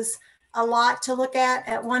this is a lot to look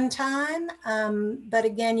at one time, but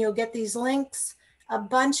again, you'll get these links, a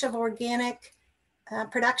bunch of organic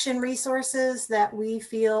production resources that we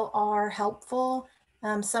feel are helpful.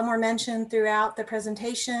 Some were mentioned throughout the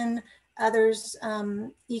presentation, others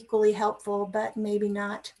equally helpful, but maybe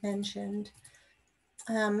not mentioned.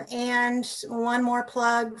 And one more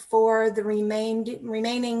plug for the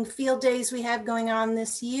remaining field days we have going on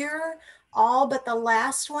this year. All but the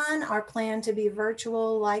last one are planned to be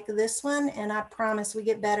virtual like this one, and I promise we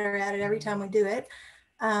get better at it every time we do it.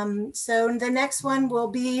 So the next one will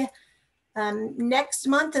be next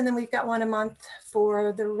month, and then we've got one a month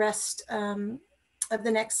for the rest of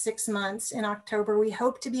the next 6 months. In October, we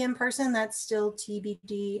hope to be in person. That's still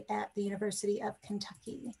TBD at the University of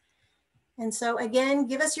Kentucky. And so again,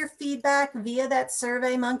 give us your feedback via that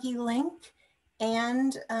SurveyMonkey link,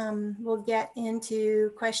 and we'll get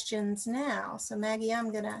into questions now. So Maggie,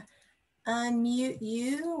 I'm gonna unmute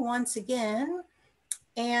you once again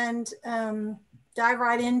and dive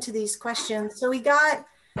right into these questions. So we got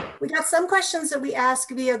some questions that we ask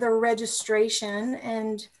via the registration,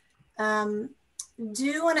 and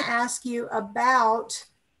do want to ask you about,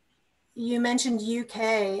 you mentioned UK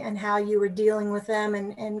and how you were dealing with them,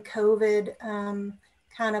 and COVID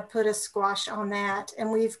kind of put a squash on that.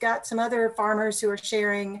 And we've got some other farmers who are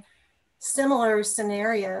sharing similar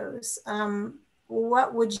scenarios.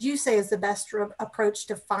 What would you say is the best approach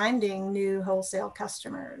to finding new wholesale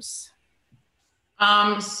customers?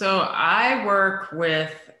 So I work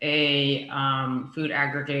with a food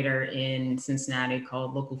aggregator in Cincinnati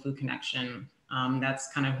called Local Food Connection.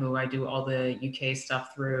 That's kind of who I do all the UK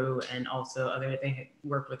stuff through, and also they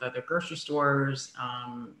work with other grocery stores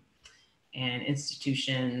and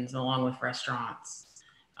institutions along with restaurants.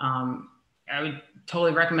 I would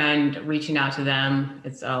totally recommend reaching out to them.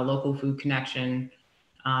 It's a Local Food Connection,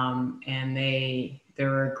 and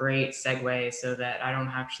they're a great segue so that I don't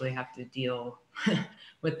actually have to deal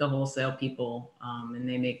with the wholesale people, and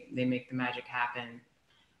they make the magic happen.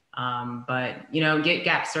 But get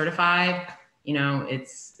GAP certified.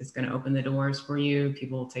 It's going to open the doors for you.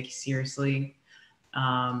 People will take you seriously,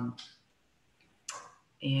 and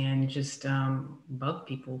just bug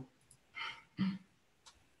people.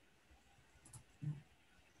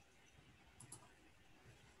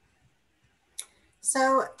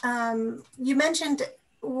 So you mentioned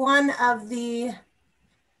one of the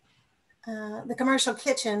commercial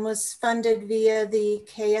kitchen was funded via the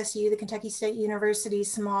KSU, the Kentucky State University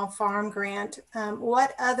Small Farm Grant.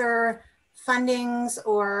 What other fundings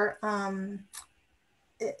or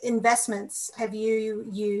investments have you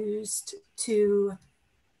used to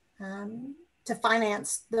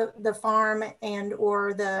finance the farm and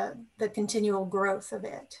or the continual growth of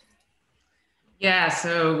it? Yeah,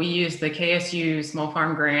 so we use the KSU Small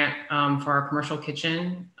Farm Grant for our commercial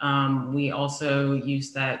kitchen. We also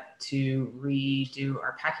use that to redo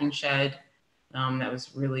our packing shed. That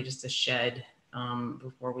was really just a shed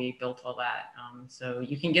before we built all that. So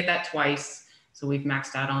you can get that twice. So we've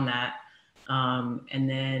maxed out on that. And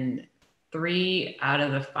then 3 out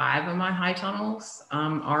of the 5 of my high tunnels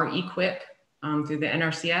are equipped through the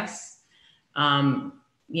NRCS.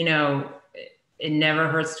 It never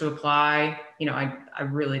hurts to apply. I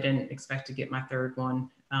really didn't expect to get my 3rd one.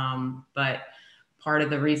 But part of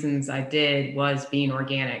the reasons I did was being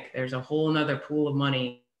organic. There's a whole nother pool of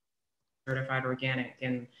money, certified organic.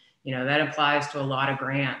 And, that applies to a lot of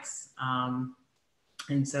grants.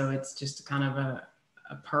 And so it's just kind of a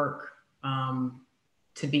perk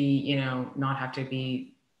to be, not have to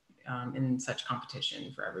be in such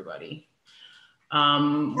competition for everybody.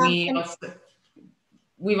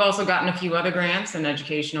 We've also gotten a few other grants, an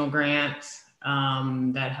educational grant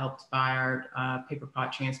that helped buy our paper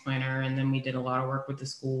pot transplanter. And then we did a lot of work with the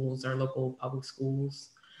schools, our local public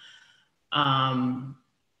schools. And,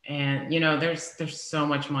 there's so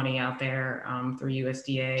much money out there through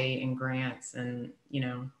USDA and grants, and,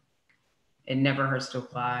 it never hurts to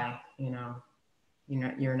apply.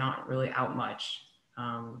 You're not really out much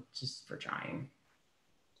just for trying.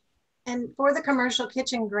 And for the commercial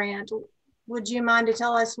kitchen grant, would you mind to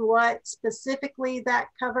tell us what specifically that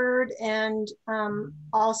covered? And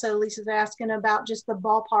also Lisa's asking about just the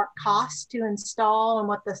ballpark cost to install and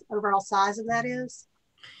what the overall size of that is.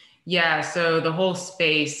 Yeah, so the whole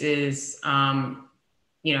space is,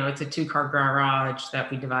 it's a 2-car garage that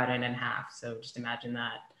we divided in half. So just imagine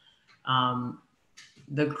that.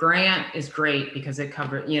 The grant is great because it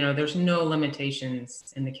covered, there's no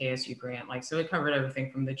limitations in the KSU grant. So it covered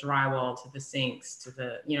everything from the drywall to the sinks to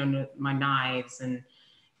the, my knives, and,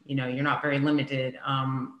 you're not very limited.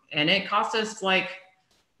 And it cost us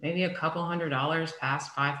maybe a couple $100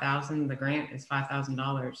 past $5,000. The grant is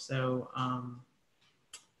 $5,000. So,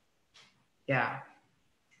 yeah,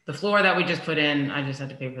 the floor that we just put in, I just had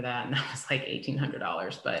to pay for that. And that was like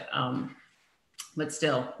 $1,800, but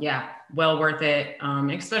still, yeah, well worth it.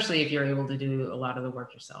 Especially if you're able to do a lot of the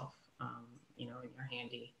work yourself, and you're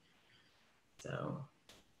handy. So,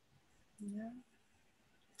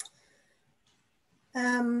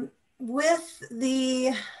 yeah. With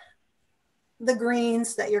the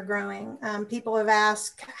greens that you're growing, people have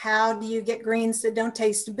asked, how do you get greens that don't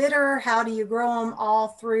taste bitter? How do you grow them all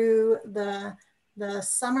through the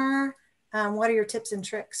summer? What are your tips and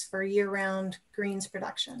tricks for year-round greens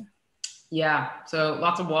production? Yeah, so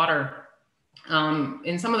lots of water.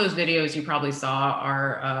 In some of those videos you probably saw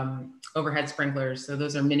are overhead sprinklers. So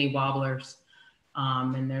those are mini wobblers.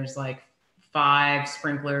 And there's 5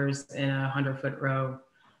 sprinklers in a 100-foot row.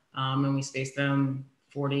 And we space them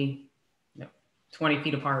 20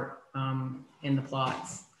 feet apart in the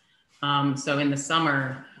plots. So in the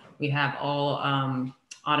summer, we have all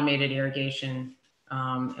automated irrigation.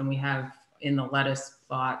 And we have in the lettuce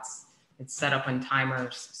plots, it's set up on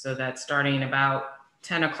timers, so that starting about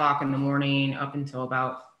 10 o'clock in the morning up until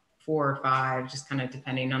about 4 or 5, just kind of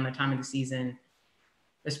depending on the time of the season,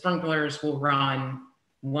 the sprinklers will run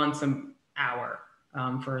once an hour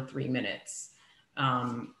for 3 minutes.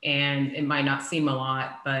 And it might not seem a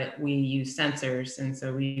lot, but we use sensors. And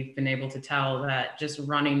so we've been able to tell that just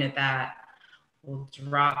running at that will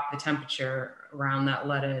drop the temperature around that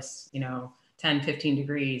lettuce, 10, 15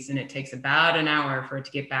 degrees, and it takes about an hour for it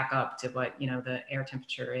to get back up to what, the air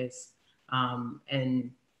temperature is.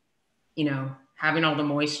 And, having all the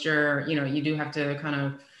moisture, you do have to kind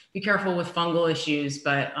of be careful with fungal issues,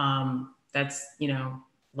 but that's,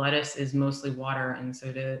 lettuce is mostly water. And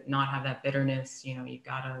so to not have that bitterness, you've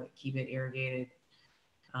got to keep it irrigated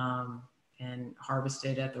and harvest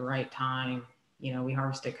it at the right time. We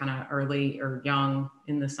harvest it kind of early or young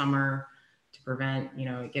in the summer to prevent,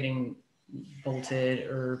 getting bolted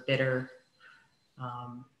or bitter.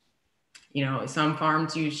 You know, some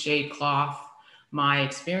farms use shade cloth. My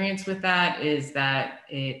experience with that is that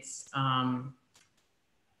it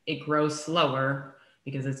grows slower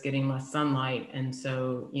because it's getting less sunlight. And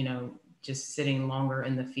so, you know, just sitting longer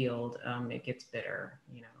in the field, it gets bitter,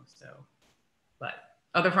 you know, so, but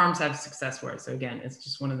other farms have success with it. So again, it's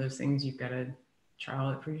just one of those things you've got to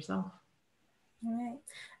trial it for yourself. All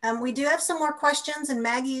right. We do have some more questions, and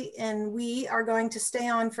Maggie and we are going to stay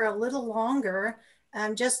on for a little longer.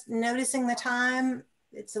 Just noticing the time,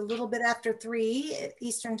 it's a little bit after 3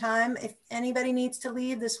 Eastern time. If anybody needs to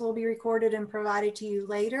leave, this will be recorded and provided to you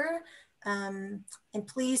later. And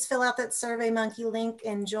please fill out that SurveyMonkey link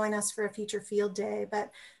and join us for a future field day.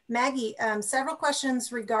 But Maggie, several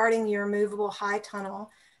questions regarding your movable high tunnel.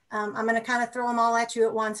 I'm going to kind of throw them all at you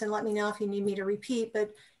at once and let me know if you need me to repeat,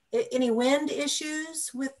 but any wind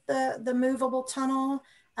issues with the movable tunnel?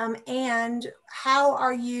 And how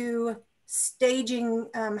are you staging,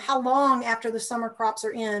 how long after the summer crops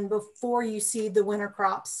are in before you see the winter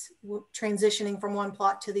crops transitioning from one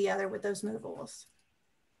plot to the other with those movables?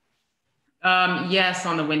 Yes,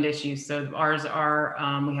 on the wind issues. So ours are,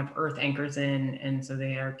 we have earth anchors in, and so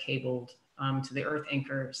they are cabled to the earth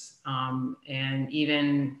anchors. And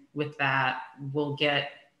even with that, we'll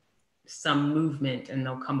get some movement and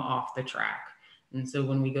they'll come off the track. And so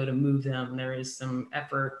when we go to move them, there is some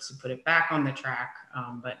effort to put it back on the track.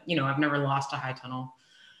 But, you know, I've never lost a high tunnel.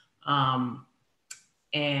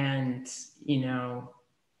 And, you know,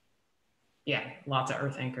 yeah, lots of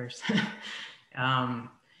earth anchors.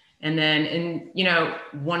 And then, you know,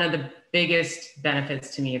 one of the biggest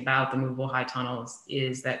benefits to me about the movable high tunnels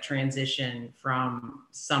is that transition from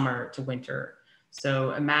summer to winter.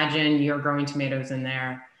 So imagine you're growing tomatoes in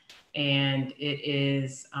there and it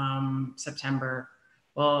is September.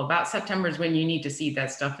 Well, about September is when you need to seed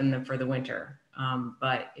that stuff in them for the winter.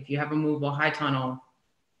 But if you have a movable high tunnel,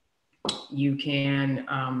 you can,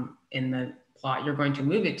 in the plot you're going to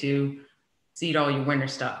move it to, seed all your winter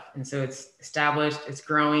stuff. And so it's established, it's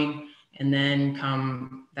growing, and then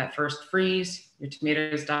come that first freeze, your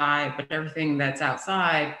tomatoes die, but everything that's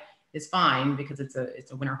outside is fine because it's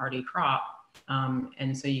a winter hardy crop.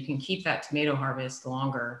 And so you can keep that tomato harvest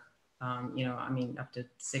longer, you know, I mean, up to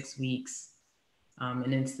 6 weeks.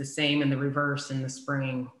 And it's the same in the reverse in the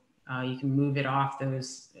spring. You can move it off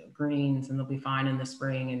those greens and they'll be fine in the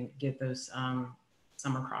spring and get those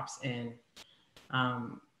summer crops in.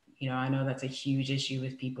 You know, I know that's a huge issue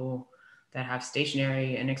with people that have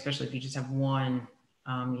stationary, and especially if you just have one,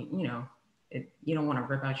 you know, you don't want to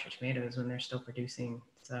rip out your tomatoes when they're still producing.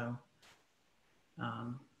 So.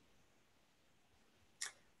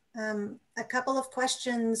 A couple of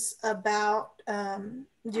questions about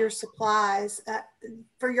your supplies.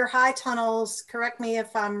 For your high tunnels, correct me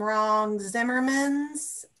if I'm wrong,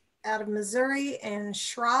 Zimmerman's out of Missouri and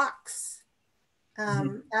Schrock's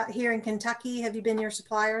out here in Kentucky. Have you been your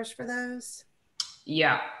suppliers for those?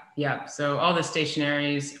 Yeah. So all the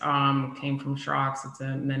stationaries came from Schrock's. It's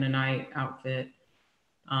a Mennonite outfit.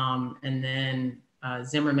 And then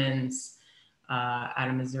Zimmerman's out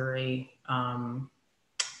of Missouri.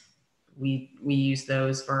 We use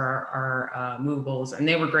those for our movables, and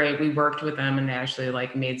they were great. We worked with them and they actually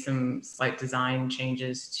like made some slight design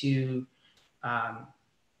changes to,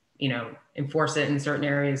 you know, enforce it in certain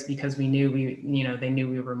areas because we knew they knew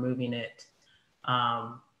we were moving it.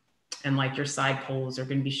 And like your side poles are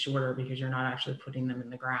going to be shorter because you're not actually putting them in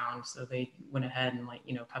the ground. So they went ahead and like,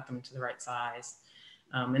 you know, cut them to the right size.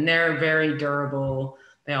 And they're very durable.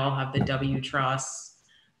 They all have the W truss,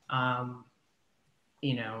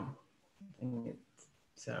 you know,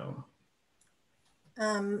 so.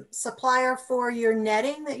 Supplier for your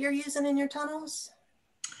netting that you're using in your tunnels?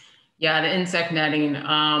 Yeah, the insect netting.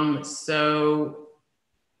 So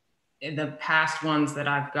in the past ones that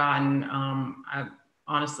I've gotten,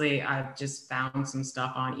 I've just found some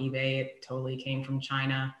stuff on eBay. It totally came from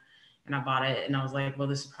China and I bought it and I was like, well,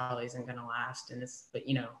 this probably isn't going to last. But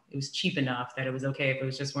you know, it was cheap enough that it was okay if it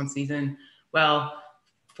was just one season. Well,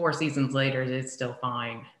 4 seasons later, it's still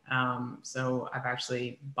fine. So I've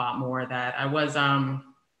actually bought more of that. I was going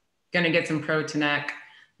to get some ProTenek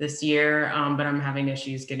this year, but I'm having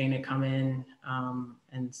issues getting it come in.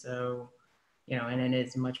 And so, you know, and it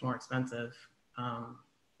is much more expensive,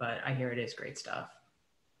 but I hear it is great stuff.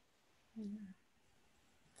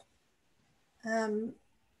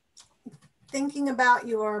 Thinking about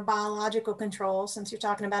your biological control, since you're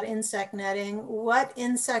talking about insect netting, what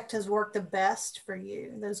insect has worked the best for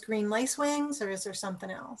you? Those green lacewings, or is there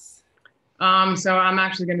something else? So I'm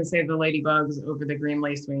actually going to say the ladybugs over the green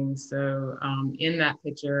lacewings. So in that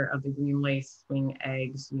picture of the green lacewing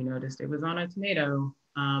eggs, you noticed it was on a tomato,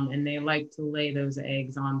 and they like to lay those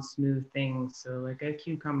eggs on smooth things. So like a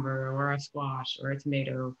cucumber or a squash or a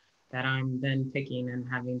tomato that I'm then picking and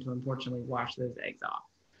having to unfortunately wash those eggs off.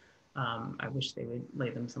 I wish they would lay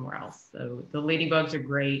them somewhere else. So the ladybugs are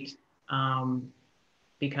great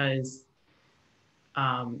because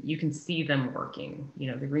you can see them working.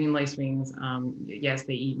 You know, the green lacewings, yes,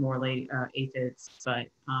 they eat more aphids, but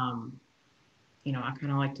you know, I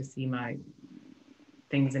kind of like to see my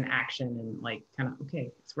things in action and like kind of, okay,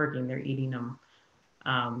 it's working, they're eating them.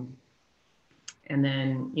 And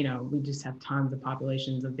then, you know, we just have tons of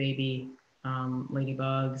populations of baby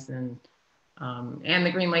ladybugs and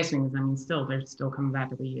the green lacewings. I mean, they're still coming back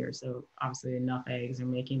every year. So obviously enough eggs are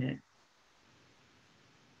making it.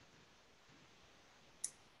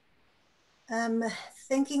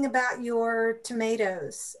 Thinking about your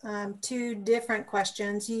tomatoes, two different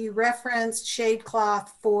questions. You referenced shade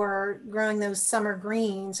cloth for growing those summer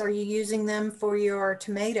greens. Are you using them for your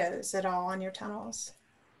tomatoes at all on your tunnels?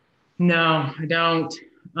 No, I don't.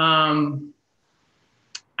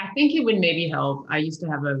 I think it would maybe help. I used to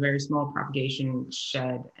have a very small propagation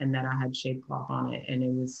shed, and then I had shade cloth on it, and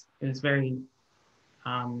it was very.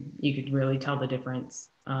 You could really tell the difference,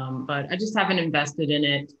 but I just haven't invested in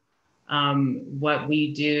it. What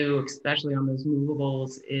we do, especially on those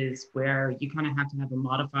movables, is where you kind of have to have a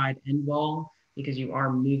modified end wall because you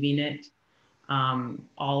are moving it.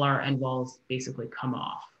 All our end walls basically come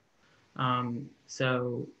off.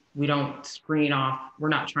 So we don't screen off, we're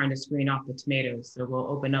not trying to screen off the tomatoes. So we'll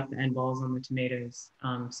open up the end walls on the tomatoes.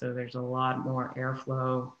 So there's a lot more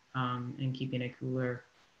airflow and keeping it cooler.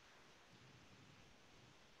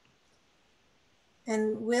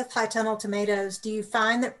 And with high tunnel tomatoes, do you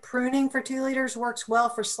find that pruning for 2 liters works well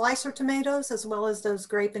for slicer tomatoes as well as those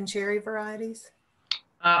grape and cherry varieties?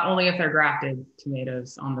 Only if they're grafted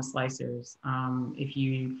tomatoes on the slicers.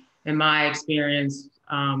 In my experience,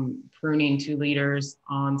 pruning 2 liters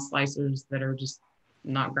on slicers that are just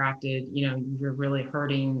not grafted, you know, you're really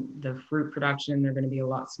hurting the fruit production. They're going to be a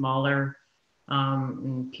lot smaller,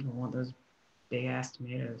 and people want those big ass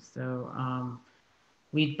tomatoes. So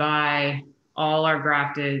we buy all our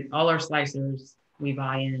slicers. We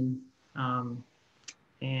buy in, and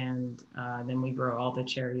then we grow all the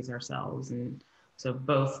cherries ourselves. And so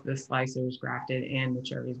both the slicers grafted and the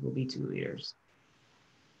cherries will be 2 liters.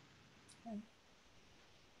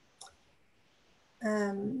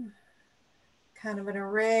 Kind of an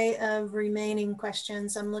array of remaining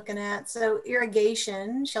questions I'm looking at. So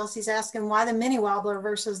irrigation, Chelsea's asking why the mini wobbler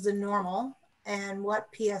versus the normal and what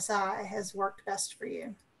PSI has worked best for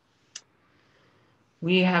you.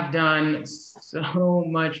 We have done so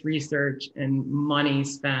much research and money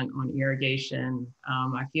spent on irrigation.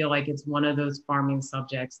 I feel like it's one of those farming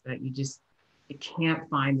subjects that you can't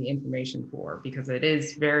find the information for because it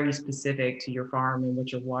is very specific to your farm and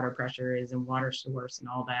what your water pressure is and water source and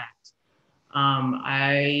all that.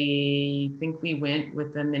 I think we went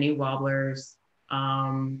with the mini wobblers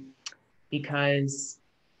because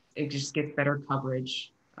it just gets better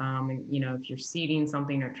coverage. And, you know, if you're seeding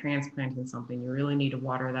something or transplanting something, you really need to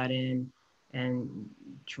water that in, and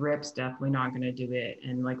drip's definitely not going to do it.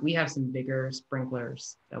 And like we have some bigger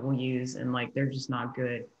sprinklers that we'll use, and like they're just not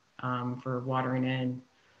good for watering in.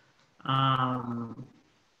 I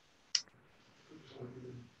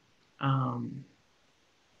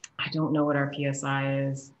don't know what our PSI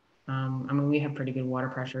is. I mean, we have pretty good water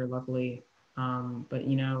pressure, luckily. But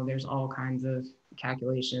you know, there's all kinds of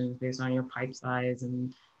calculations based on your pipe size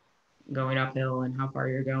and going uphill and how far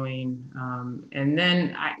you're going. And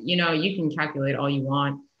then, you know, you can calculate all you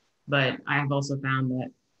want, but I have also found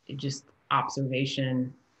that it just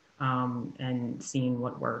observation and seeing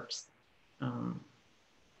what works. And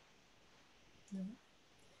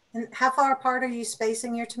how far apart are you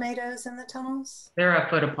spacing your tomatoes in the tunnels? They're a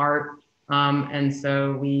foot apart. And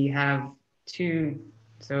so we have 2,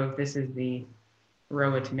 so if this is the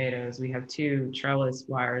row of tomatoes, we have 2 trellis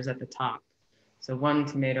wires at the top. So one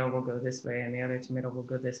tomato will go this way and the other tomato will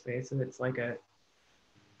go this way. So it's like a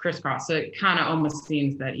crisscross. So it kind of almost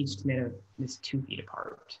seems that each tomato is 2 feet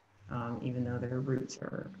apart, even though their roots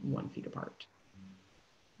are 1 feet apart.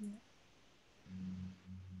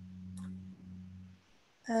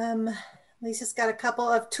 Lisa's got a couple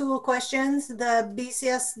of tool questions. The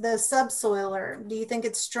BCS, the subsoiler, do you think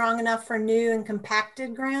it's strong enough for new and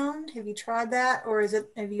compacted ground? Have you tried that, or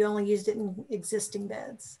have you only used it in existing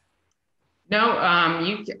beds? No,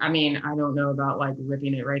 I mean, I don't know about like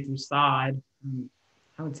ripping it right through sod.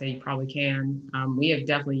 I would say you probably can. We have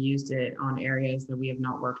definitely used it on areas that we have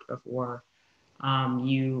not worked before.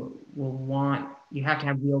 you have to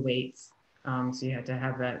have wheel weights. So you have to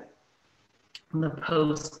have the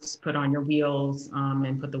posts put on your wheels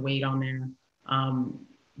and put the weight on there.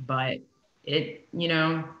 But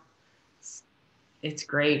it's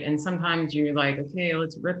great. And sometimes you're like, okay,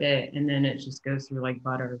 let's rip it. And then it just goes through like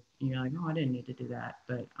butter. And you're like, oh, I didn't need to do that.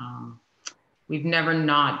 But we've never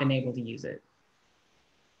not been able to use it.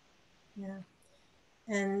 Yeah.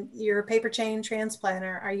 And you're a paper chain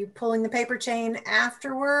transplanter. Are you pulling the paper chain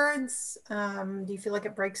afterwards? Do you feel like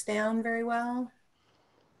it breaks down very well?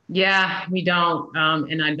 Yeah, we don't.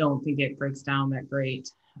 And I don't think it breaks down that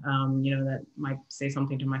great. That might say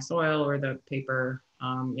something to my soil or the paper.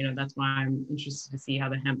 That's why I'm interested to see how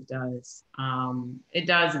the hemp does. It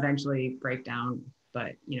does eventually break down,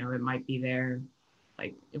 but, it might be there.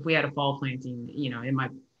 Like if we had a fall planting, it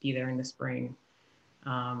might be there in the spring.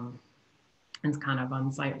 It's kind of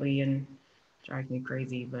unsightly and drives me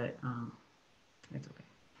crazy, but it's okay.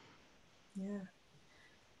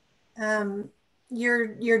 Yeah.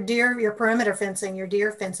 Your perimeter fencing, your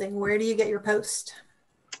deer fencing, where do you get your post?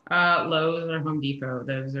 Lowe's or Home Depot.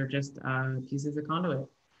 Those are just pieces of conduit.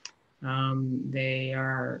 They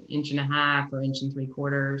are 1.5 or 1.75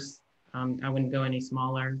 inches. I wouldn't go any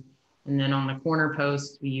smaller. And then on the corner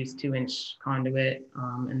posts, we use 2-inch conduit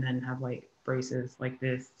and then have like braces like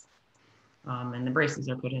this. And the braces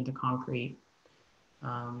are put into concrete.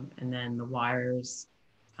 And then the wires,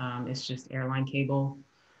 it's just airline cable.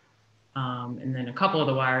 And then a couple of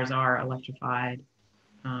the wires are electrified.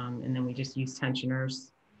 And then we just use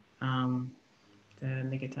tensioners to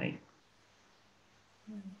make it tight.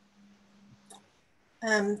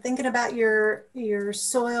 Thinking about your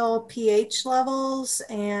soil pH levels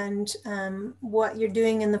and what you're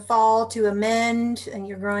doing in the fall to amend, and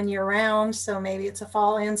you're growing year round, so maybe it's a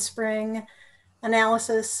fall and spring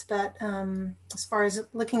analysis, but as far as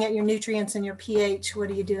looking at your nutrients and your pH, what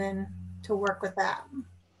are you doing to work with that?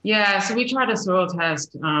 Yeah, so we try to soil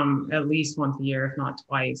test at least once a year, if not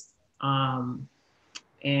twice.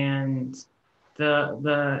 And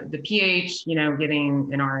the pH, getting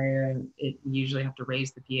in our area, we usually have to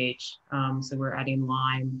raise the pH. So we're adding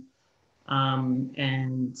lime,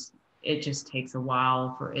 and it just takes a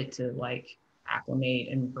while for it to like acclimate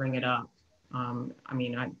and bring it up.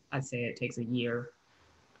 I'd say it takes a year.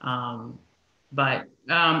 But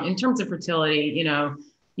in terms of fertility,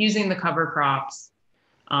 using the cover crops,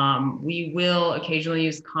 we will occasionally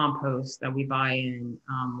use compost that we buy in.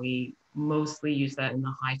 We mostly use that in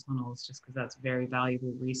the high tunnels just because that's very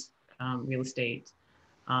valuable real estate.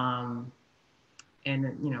 And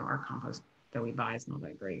our compost that we buy is not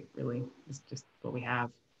that great, really. It's just what we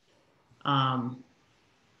have. But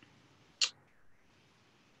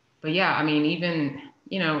yeah, even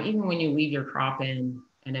when you leave your crop in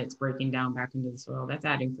and it's breaking down back into the soil, that's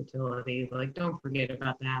adding fertility. Like, don't forget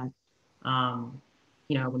about that.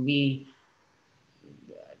 When we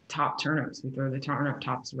top turnips, we throw the turnip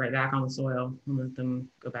tops right back on the soil and let them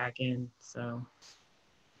go back in. So.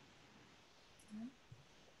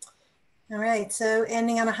 All right, so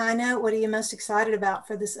ending on a high note, what are you most excited about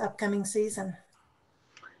for this upcoming season?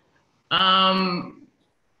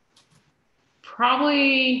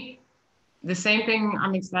 Probably the same thing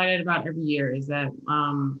I'm excited about every year is that,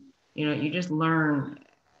 you just learn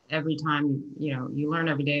every time, you learn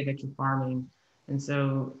every day that you're farming. And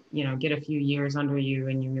so, get a few years under you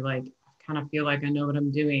and you're like, kind of feel like I know what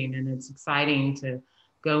I'm doing. And it's exciting to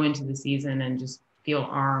go into the season and just feel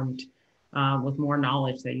armed with more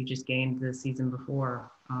knowledge that you just gained the season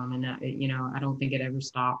before. And that, I don't think it ever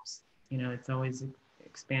stops. It's always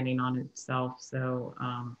expanding on itself. So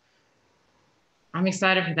I'm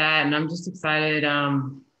excited for that. And I'm just excited,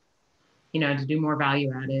 to do more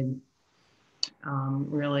value added,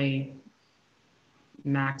 really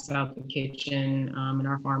max out the kitchen in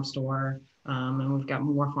our farm store. And we've got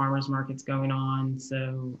more farmers markets going on.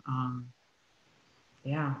 So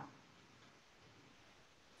yeah.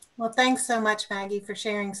 Well, thanks so much, Maggie, for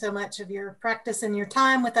sharing so much of your practice and your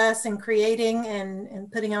time with us and creating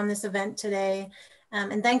and putting on this event today.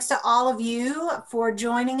 And thanks to all of you for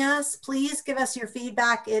joining us. Please give us your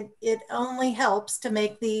feedback. It only helps to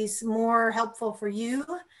make these more helpful for you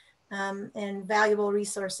and valuable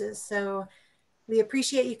resources. So we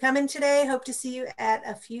appreciate you coming today. Hope to see you at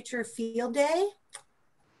a future field day.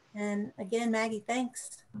 And again, Maggie,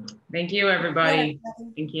 thanks. Thank you, everybody.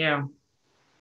 Thank you.